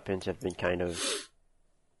pursuit weapons have been kind of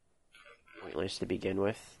pointless to begin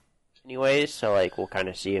with anyways, so like we'll kind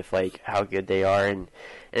of see if like how good they are, and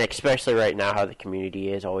especially right now how the community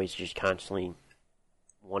is always just constantly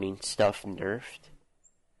wanting stuff nerfed.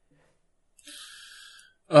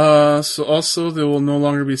 So also they will no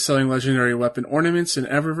longer be selling legendary weapon ornaments in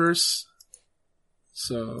Eververse.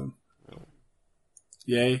 So,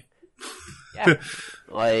 yay. Yeah.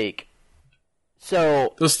 Like,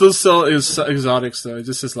 so they'll still sell exotics though. It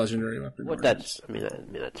just says legendary weapon. What that's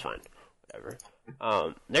that's fine. Whatever.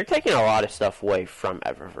 They're taking a lot of stuff away from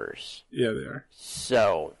Eververse. Yeah, they are.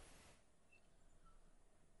 So,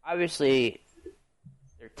 obviously,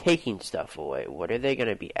 they're taking stuff away. What are they going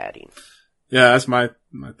to be adding? Yeah, that's my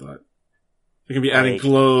thought. They can be adding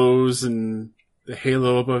glows and the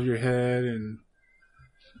halo above your head and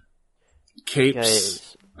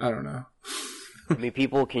capes. I don't know. I mean,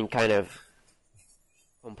 people can kind of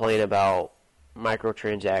complain about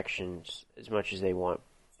microtransactions as much as they want,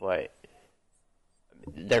 but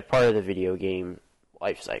they're part of the video game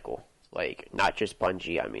life cycle. Like, not just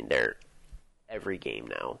Bungie. I mean, they're every game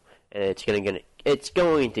now, and it's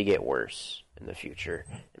going to get worse in the future,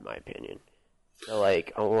 in my opinion. So,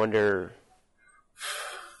 like, I wonder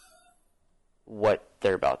what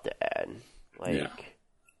they're about to add. Like,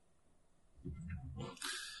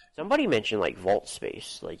 somebody mentioned, like, vault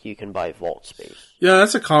space. Like, you can buy vault space. Yeah,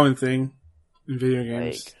 that's a common thing in video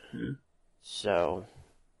games. Like, so,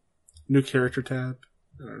 new character tab.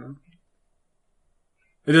 I don't know.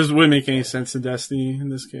 It just wouldn't make any sense in Destiny in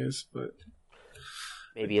this case, but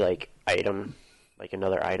maybe, like, item, like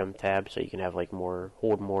another item tab, so you can have, like,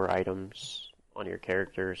 hold more items on your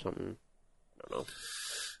character or something. I don't know.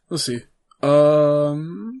 We'll see.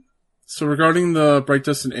 So regarding the Bright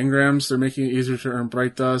Dust and Engrams, they're making it easier to earn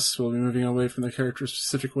Bright Dust. We'll be moving away from the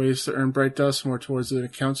character-specific ways to earn Bright Dust, more towards an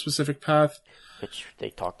account-specific path. Which they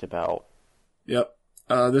talked about. Yep.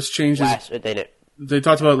 This changes... They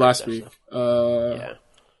talked about it last week. Yeah.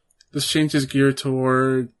 This change is geared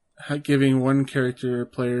toward giving one character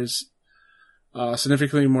players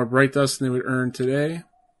significantly more Bright Dust than they would earn today.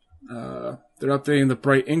 They're updating the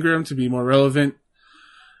Bright Engram to be more relevant.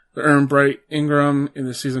 The Earn Bright Engram in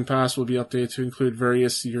the Season Pass will be updated to include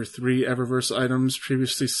various Year 3 Eververse items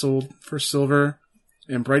previously sold for Silver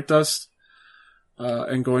and Bright Dust.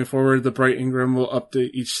 And going forward, the Bright Engram will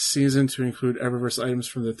update each season to include Eververse items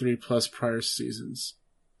from the 3+ prior seasons.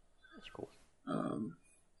 That's cool.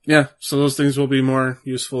 Yeah, so those things will be more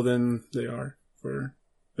useful than they are for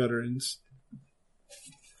veterans.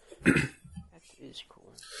 That is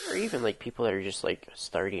cool. Or even like people that are just like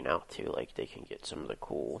starting out too, like they can get some of the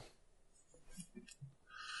cool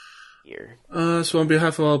gear. So on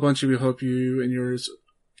behalf of all Bungie, we hope you and yours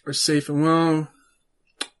are safe and well.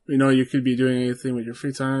 We know you could be doing anything with your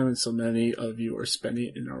free time, and so many of you are spending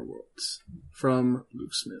it in our worlds. From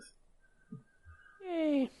Luke Smith.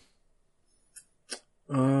 Yay.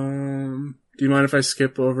 Do you mind if I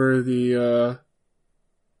skip over the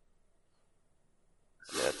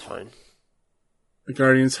Yeah, that's fine. The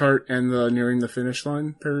Guardian's Heart and the Nearing the Finish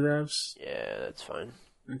Line paragraphs? Yeah, that's fine.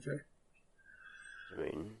 Okay. I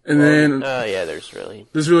mean, and then yeah, there's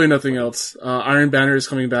really nothing else. Iron Banner is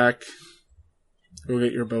coming back. Go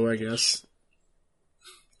get your bow, I guess.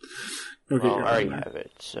 I already have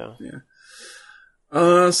it, so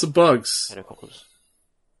yeah. Some bugs. Tentacles.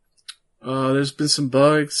 There's been some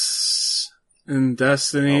bugs in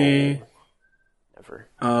Destiny. Oh, never.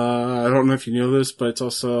 I don't know if you knew this, but it's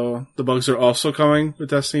also the bugs are also coming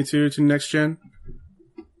with Destiny 2 to next gen.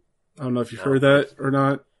 I don't know if you've heard that or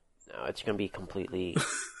not. No, it's gonna be completely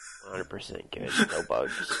 100% good. No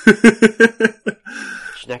bugs.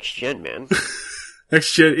 It's next gen, man.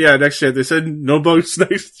 Next gen, yeah, next gen. They said no bugs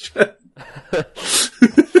next gen.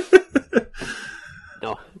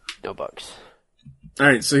 No bugs.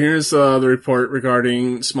 Alright, so here's the report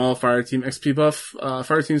regarding small fire team XP buff.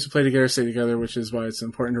 Fire teams who play together stay together, which is why it's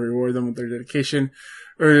important to reward them with their dedication.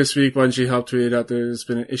 Earlier this week, Bungie helped tweet out there's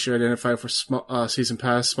been an issue identified for Season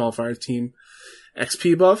Pass small fire team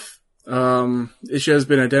XP buff. Issue has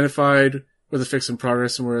been identified with a fix in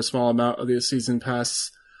progress, and where a small amount of the Season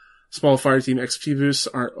Pass small fire team XP boosts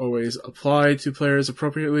aren't always applied to players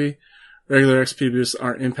appropriately. Regular XP boosts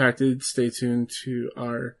aren't impacted. Stay tuned to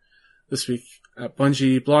our This Week at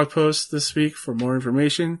Bungie blog post this week for more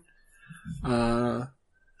information. So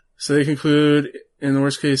they conclude, in the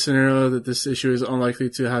worst case scenario, that this issue is unlikely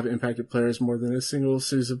to have impacted players more than a single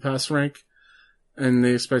Season Pass rank, and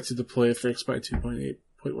they expect to deploy a fix by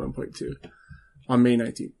 2.8.1.2 on May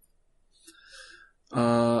 19th.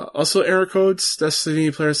 Also error codes.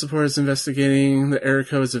 Destiny player support is investigating the error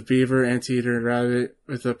codes of Beaver, Anteater, and Rabbit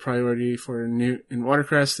with a priority for Newt and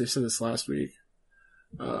Watercrest. They said this last week.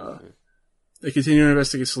 They continue to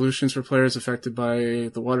investigate solutions for players affected by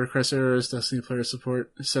the Watercrest errors. Destiny player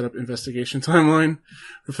support set up investigation timeline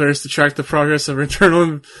for players to track the progress of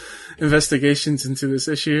internal investigations into this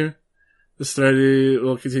issue. This thread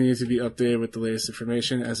will continue to be updated with the latest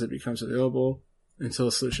information as it becomes available until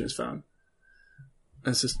a solution is found.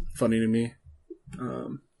 That's just funny to me.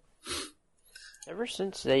 Ever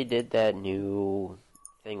since they did that new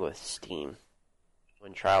thing with Steam,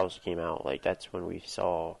 when Trials came out, like, that's when we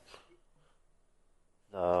saw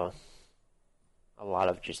a lot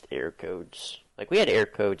of just error codes. Like, we had error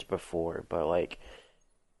codes before, but, like,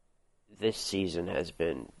 this season has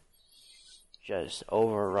been just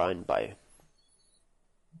overrun by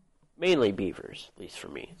mainly beavers, at least for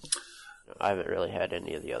me. I haven't really had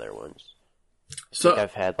any of the other ones. I think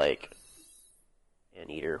I've had, like,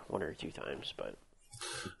 Anteater 1 or 2 times, but...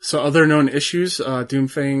 So other known issues,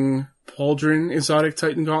 Doomfang Pauldron Exotic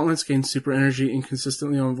Titan Gauntlets gain super energy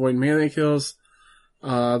inconsistently on void melee kills.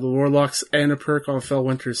 The Warlock's and a perk on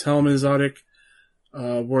Fellwinter's Helm Exotic.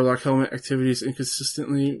 Warlock Helmet activities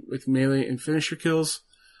inconsistently with melee and finisher kills.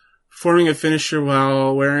 Performing a finisher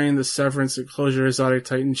while wearing the Severance Enclosure Exotic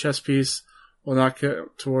Titan chest piece will not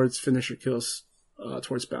count towards finisher kills,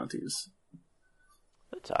 towards bounties.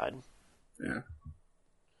 That's odd. Yeah.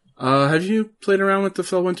 Have you played around with the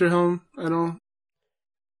Fellwinter Helm at all?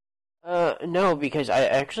 No, because I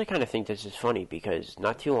actually kind of think this is funny, because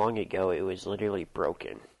not too long ago it was literally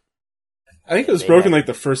broken. I think it was broken like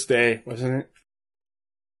the first day, wasn't it?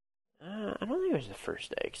 I don't think it was the first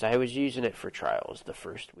day, because I was using it for Trials the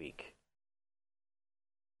first week.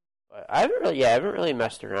 But I haven't really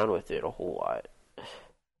messed around with it a whole lot.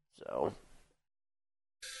 So...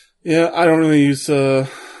 Yeah, I don't really use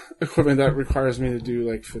equipment that requires me to do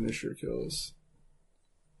like finisher kills.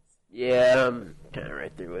 Yeah, I'm kind of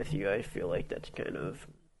right there with you. I feel like that's kind of...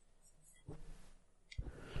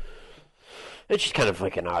 It's just kind of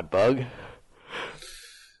like an odd bug.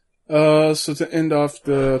 So to end off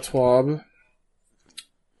the TWAB,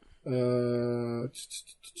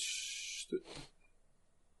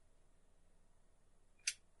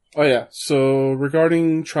 oh yeah, so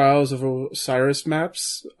regarding Trials of Osiris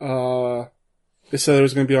maps, they said it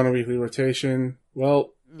was going to be on a weekly rotation.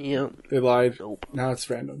 Well, yeah, they lied. Nope. Now it's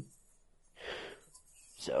random.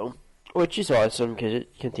 So, which is awesome, because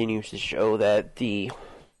it continues to show that the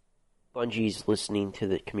Bungie's listening to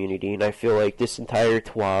the community, and I feel like this entire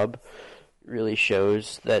TWAB really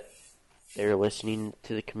shows that they're listening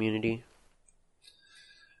to the community.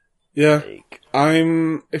 Yeah,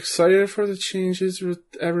 I'm excited for the changes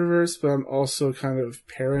with Eververse, but I'm also kind of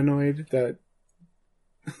paranoid that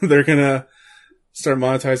they're gonna start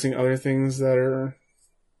monetizing other things that are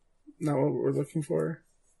not what we're looking for.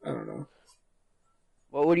 I don't know.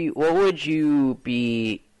 What would you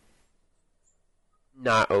be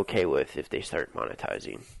not okay with if they start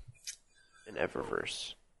monetizing in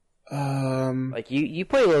Eververse? Like you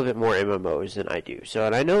play a little bit more MMOs than I do, so,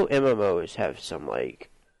 and I know MMOs have some like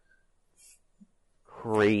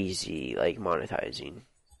crazy like monetizing.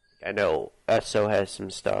 I know SO has some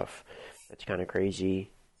stuff that's kind of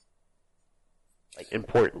crazy, like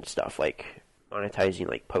important stuff, like monetizing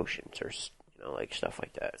like potions or like stuff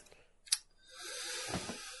like that.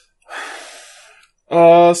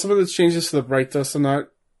 Some of the changes to the Bright Dust, I'm not.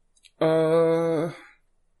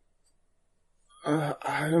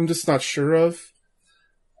 I'm just not sure of.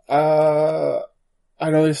 I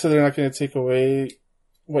know they said they're not going to take away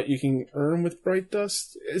what you can earn with Bright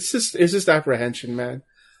Dust. It's just apprehension, man.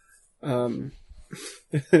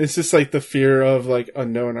 It's just like the fear of like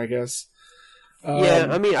unknown, I guess. Yeah,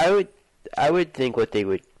 I mean, I would think what they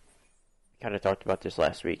would kind of talked about this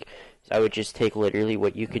last week. So I would just take literally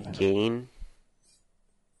what you could gain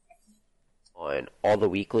on all the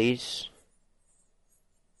weeklies,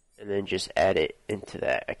 and then just add it into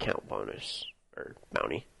that account bonus or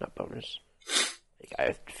bounty, not bonus. Like,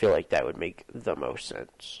 I feel like that would make the most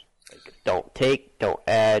sense. Like, don't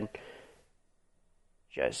add.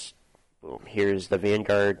 Just boom. Here's the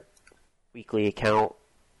Vanguard weekly account.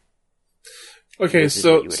 Okay,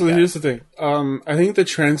 so here's the thing. I think the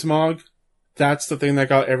transmog, that's the thing that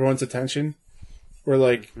got everyone's attention. We're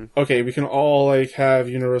like, okay, we can all like have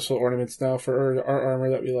universal ornaments now for our armor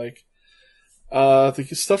that we like. The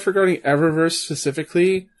stuff regarding Eververse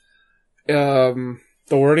specifically, the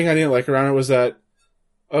wording I didn't like around it was that,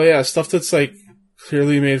 oh yeah, stuff that's like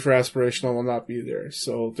clearly made for aspirational will not be there.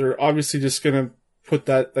 So they're obviously just gonna put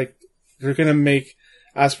that, like, they're gonna make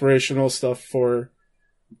aspirational stuff for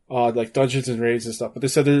like dungeons and raids and stuff, but they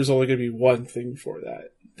said there's only going to be one thing for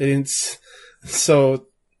that. They didn't, so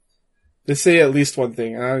they say at least one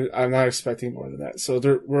thing, and I'm not expecting more than that. So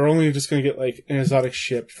we're only just going to get like an exotic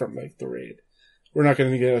ship from like the raid. We're not going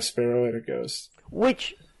to get a sparrow and a ghost.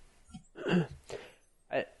 Which,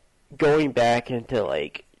 going back into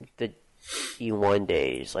like the E1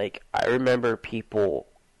 days, like I remember people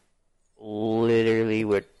literally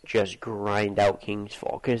would just grind out King's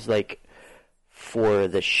Fall because like. For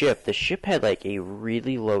the ship had like a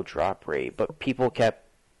really low drop rate, but people kept.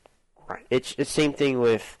 It's the same thing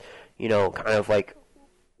with, kind of like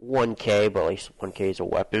 1K, but at least 1K is a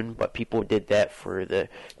weapon. But people did that for the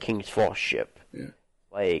King's Fall ship. Yeah.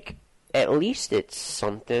 Like, at least it's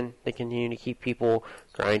something to continue to keep people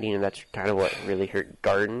grinding, and that's kind of what really hurt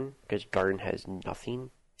Garden, because Garden has nothing.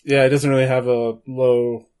 Yeah, it doesn't really have a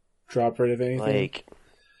low drop rate of anything. Like.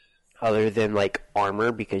 Other than, like,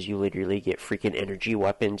 armor, because you literally get freaking energy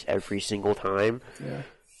weapons every single time. Yeah.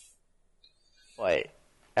 But,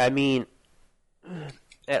 I mean,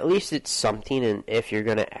 at least it's something, and if you're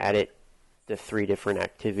going to add it to 3 different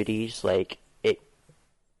activities, like, it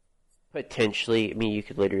potentially, I mean, you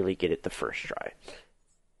could literally get it the first try.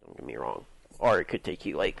 Don't get me wrong. Or it could take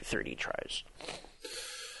you, like, 30 tries.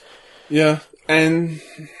 Yeah, and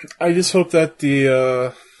I just hope that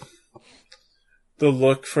the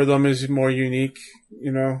look for them is more unique,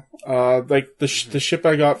 like the ship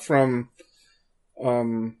I got from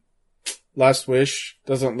Last Wish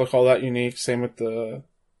doesn't look all that unique. Same with the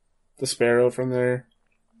Sparrow from there.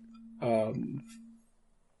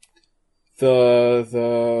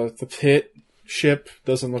 The Pit ship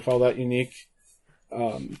doesn't look all that unique.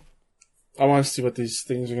 I want to see what these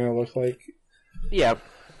things are going to look like. Yeah.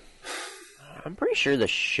 I'm pretty sure the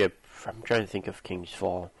ship, I'm trying to think of King's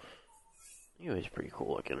Fall. It was pretty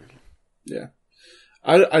cool looking. Yeah.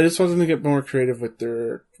 I just want them to get more creative with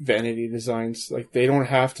their vanity designs. Like, they don't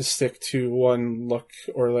have to stick to one look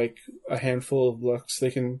or, like, a handful of looks.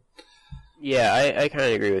 They can... Yeah, I kind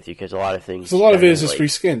of agree with you, because a lot of things... Because a lot of it is just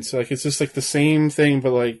reskins. So, like, it's just, like, the same thing,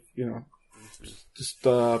 but, like, just,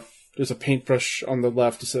 there's a paintbrush on the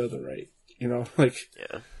left instead of the right. Like...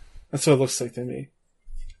 Yeah. That's what it looks like to me.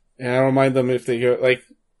 And I don't mind them if they go... Like,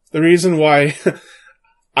 the reason why...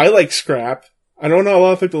 I like Scrap. I don't know a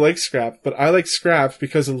lot of people like Scrap, but I like Scrap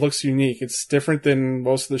because it looks unique. It's different than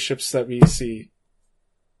most of the ships that we see.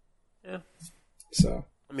 Yeah. So.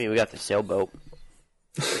 I mean, we got the sailboat.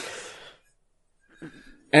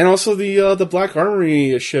 And also the Black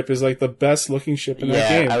Armory ship is like the best looking ship in that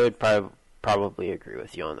game. Yeah, I would probably agree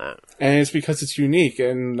with you on that. And it's because it's unique,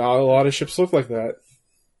 and not a lot of ships look like that.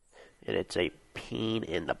 And it's a pain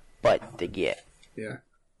in the butt to get. Yeah.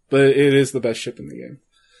 But it is the best ship in the game.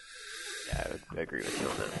 Yeah, I would agree with you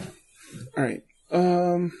on that. Alright.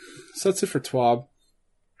 So that's it for TWAB.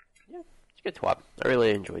 Yeah, it's a good TWAB. I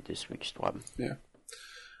really enjoyed this week's TWAB. Yeah.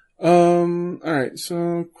 Alright,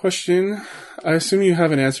 so question. I assume you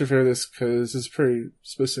have an answer for this because it's pretty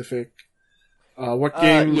specific. What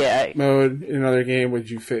game mode in another game would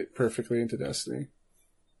you fit perfectly into Destiny?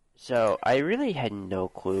 So, I really had no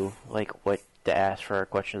clue, like, what to ask for our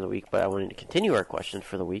question of the week, but I wanted to continue our questions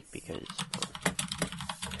for the week because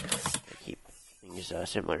I keep things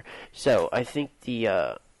similar. So, I think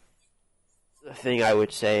the thing I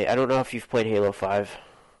would say, I don't know if you've played Halo 5.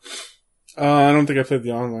 I don't think I played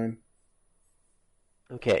the online.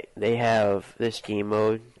 Okay, they have this game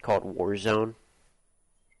mode called Warzone.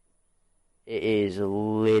 It is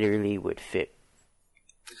literally would fit.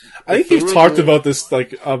 I think you've talked about this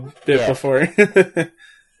like a bit before.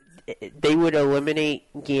 They would eliminate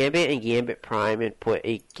Gambit and Gambit Prime and put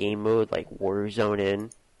a game mode like Warzone in.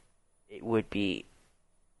 It would be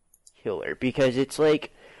killer because it's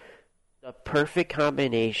like the perfect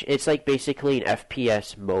combination. It's like basically an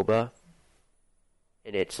FPS MOBA,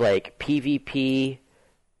 and it's like PvP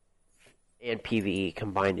and PvE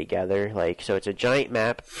combined together. Like, so it's a giant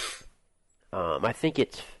map. I think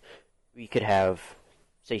we could have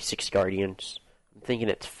say 6 Guardians. I'm thinking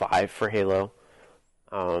it's 5 for Halo.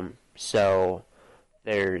 So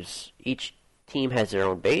there's each team has their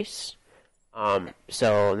own base.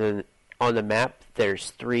 So then on the map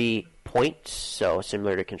there's 3 points, so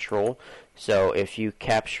similar to Control. So if you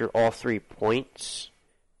capture all 3 points,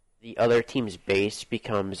 the other team's base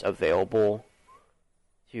becomes available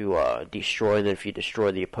to destroy. And then if you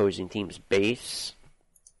destroy the opposing team's base,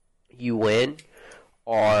 you win.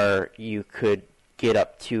 Or you could get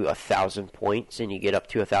up to 1,000 points, and you get up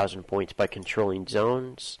to 1,000 points by controlling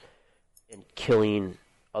zones and killing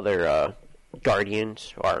other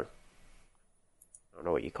Guardians, or I don't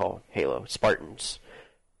know what you call Halo Spartans.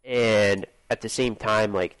 And at the same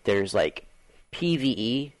time, like there's like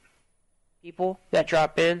PvE people that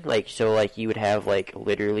drop in, like so like you would have like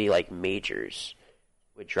literally like majors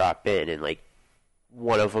would drop in, and like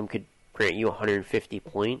one of them could grant you 150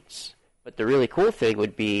 points. But the really cool thing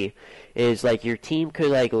would be is like your team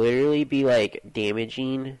could like literally be like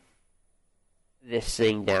damaging this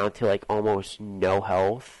thing down to like almost no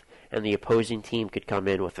health, and the opposing team could come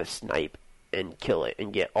in with a snipe and kill it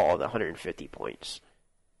and get all the 150 points.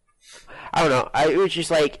 I don't know. It was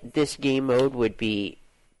just like this game mode would be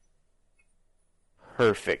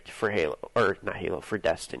perfect for Halo, or not Halo, for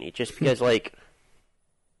Destiny, just because like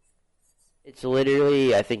it's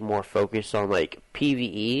literally I think more focused on like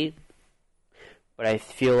PvE. But I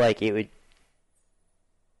feel like it would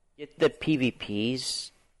get the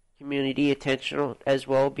PvP's community attention as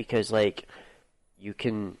well, because like you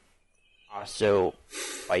can also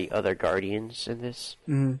fight other Guardians in this.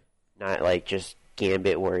 Mm-hmm. Not like just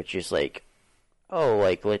Gambit where it's just like, oh,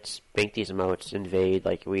 like let's bank these emotes, invade.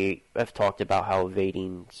 Like we have talked about how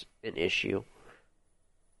evading's an issue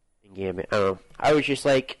in Gambit. I don't know. I was just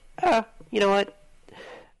like, you know what?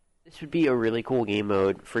 This would be a really cool game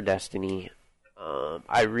mode for Destiny.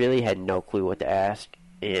 I really had no clue what to ask,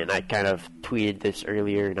 and I kind of tweeted this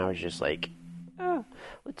earlier, and I was just like,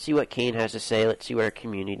 let's see what Kane has to say, let's see what our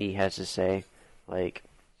community has to say. Like,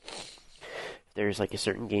 if there's like a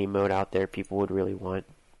certain game mode out there people would really want.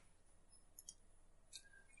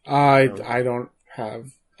 I don't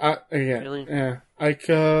have... again, Really? yeah. Like,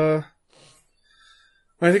 when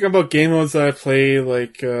I think about game modes that I play,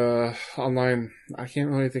 like, online, I can't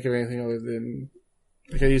really think of anything other than...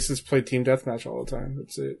 Like, I used to play Team Deathmatch all the time.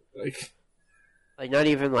 That's it. Like not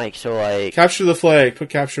even like, so like... Capture the Flag. Put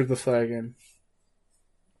Capture the Flag in.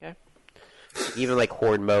 Okay. Even like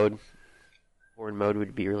Horde mode. Horde mode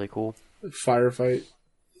would be really cool. Firefight.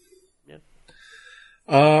 Yeah.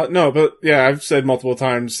 No, but yeah, I've said multiple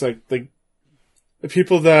times, like the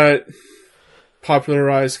people that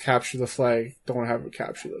popularize Capture the Flag don't have a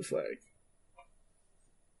Capture the Flag.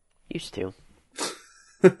 Used to.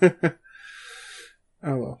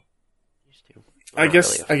 Oh well. Used to. I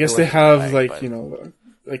guess they have like you know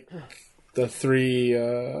like the three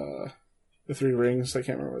rings. I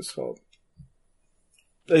can't remember what it's called.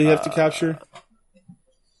 That you have to capture.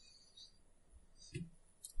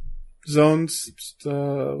 Zones.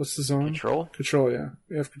 What's the zone? Control. Control. Yeah,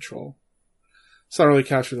 we have control. It's not really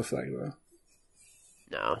Capture the Flag though.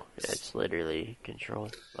 No, it's literally Control,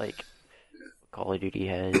 like Call of Duty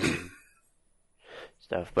has. And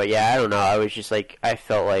stuff. But yeah, I don't know. I was just like, I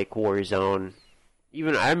felt like Warzone.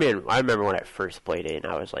 Even I remember when I first played it,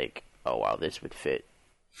 and I was like, oh wow, this would fit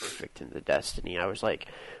perfect into Destiny. I was like,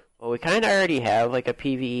 well, we kind of already have like a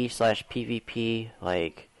PvE/PvP.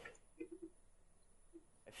 Like,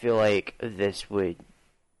 I feel like this would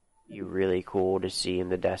be really cool to see in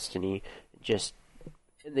the Destiny. Just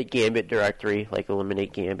in the Gambit directory, like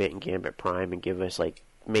eliminate Gambit and Gambit Prime, and give us like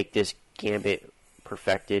make this Gambit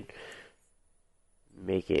perfected.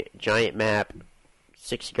 Make it giant map,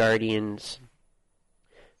 6 Guardians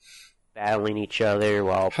battling each other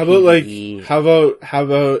while how about PvE... like how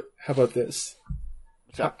about this?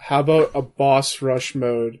 What's up? How about a boss rush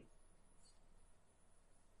mode?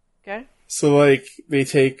 Okay. So like they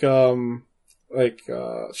take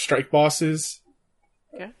strike bosses.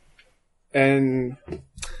 Okay. And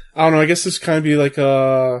I don't know, I guess this kind of be like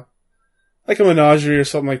a menagerie or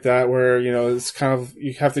something like that, where you know it's kind of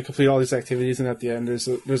you have to complete all these activities, and at the end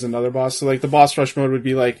there's another boss. So like the boss rush mode would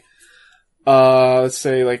be like, let's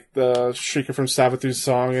say like the Shrieker from Savathu's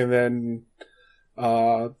song, and then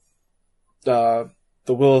the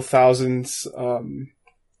Will of Thousands,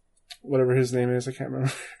 whatever his name is, I can't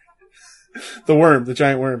remember. The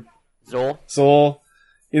giant worm, Zol. Zol,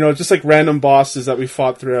 just like random bosses that we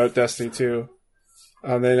fought throughout Destiny 2.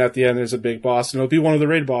 And then at the end, there's a big boss, and it'll be one of the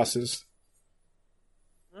raid bosses.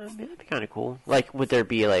 That'd be kind of cool. Like, would there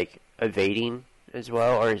be like evading as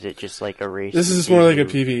well, or is it just like a race? This is just more like a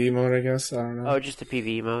PvE mode, I guess. I don't know. Oh, just a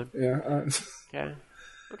PvE mode. Yeah. Yeah.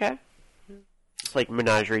 Okay. It's like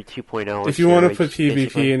Menagerie 2.0. If you want to put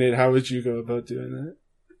PvP in it, how would you go about doing that?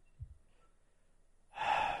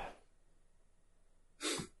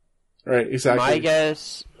 Right, exactly. My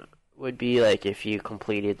guess would be like if you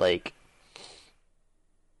completed like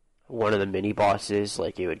one of the mini bosses,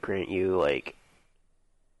 like it would grant you like.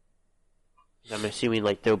 I'm assuming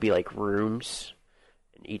like there'll be like rooms,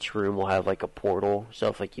 and each room will have like a portal. So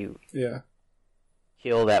if like you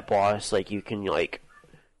kill that boss, like you can like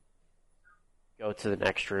go to the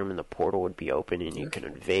next room and the portal would be open and you can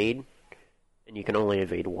invade, and you can only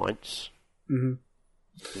invade once. Mm-hmm.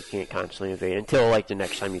 You can't constantly invade until like the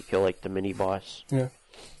next time you kill like the mini boss. Yeah,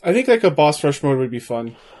 I think like a boss rush mode would be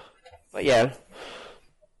fun. But yeah,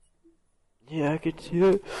 I could see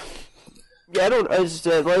it. Yeah, as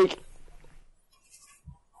like,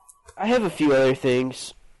 I have a few other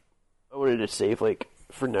things I wanted to save like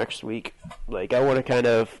for next week. Like I want to kind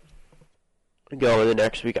of go over the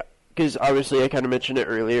next week. Because obviously, I kind of mentioned it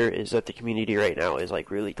earlier, is that the community right now is like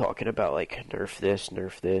really talking about like nerf this,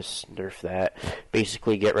 nerf that.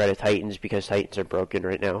 Basically, get rid of Titans because Titans are broken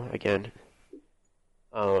right now again.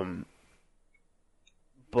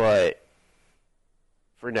 But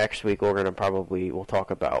for next week, we'll talk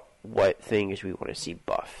about what things we want to see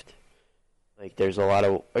buffed. Like, there's a lot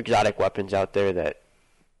of exotic weapons out there that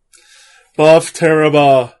buff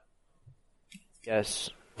Teraba. Yes.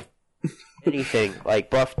 Anything like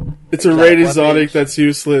buff. It's a raid exotic that's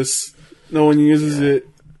useless. No one uses it.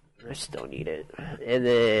 I just don't need it. And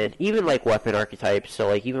then even like weapon archetypes, so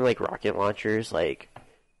like even like rocket launchers are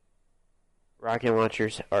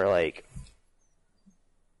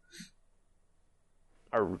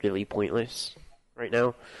really pointless right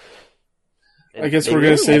now. And I guess we're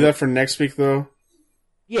gonna save that for next week, though.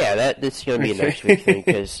 Yeah, this is gonna be a next week thing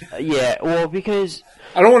because because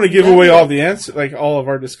I don't want to give away all the answer, like all of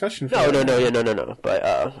our discussion. No. But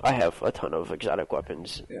I have a ton of exotic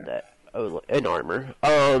weapons and armor.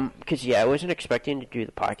 Because I wasn't expecting to do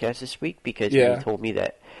the podcast this week because you told me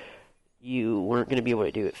that you weren't going to be able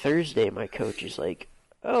to do it Thursday. My coach is like,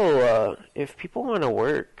 if people want to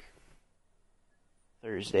work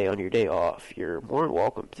Thursday on your day off, you're more than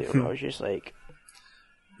welcome to. And I was just like,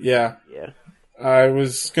 yeah. I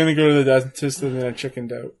was gonna go to the dentist and then I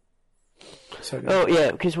chickened out. Oh yeah,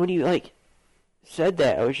 because when you like said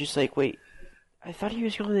that, I was just like, wait, I thought he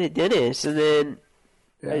was going to the dentist, and then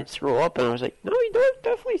I scroll up and I was like, no, he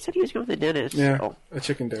definitely said he was going to the dentist. Yeah, I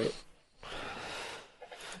chickened out.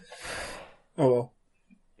 Oh well.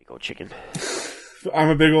 Big old chicken. I'm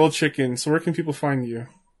a big old chicken. So where can people find you?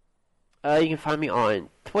 You can find me on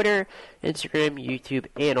Twitter, Instagram, YouTube,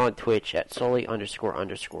 and on Twitch at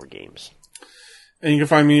solely__games. And you can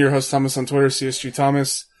find me, your host Thomas, on Twitter, CSG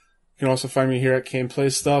Thomas. You can also find me here at Kane Play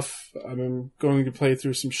Stuff. I'm going to play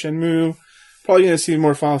through some Shenmue. Probably going to see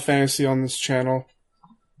more Final Fantasy on this channel.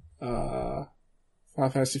 Final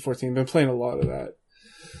Fantasy 14. Been playing a lot of that.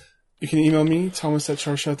 You can email me,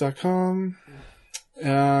 thomas@charshot.com.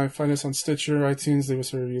 Find us on Stitcher, iTunes. Leave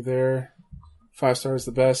us a review there. 5 stars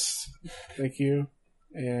the best. Thank you.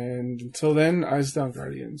 And until then, eyes down,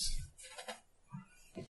 Guardians.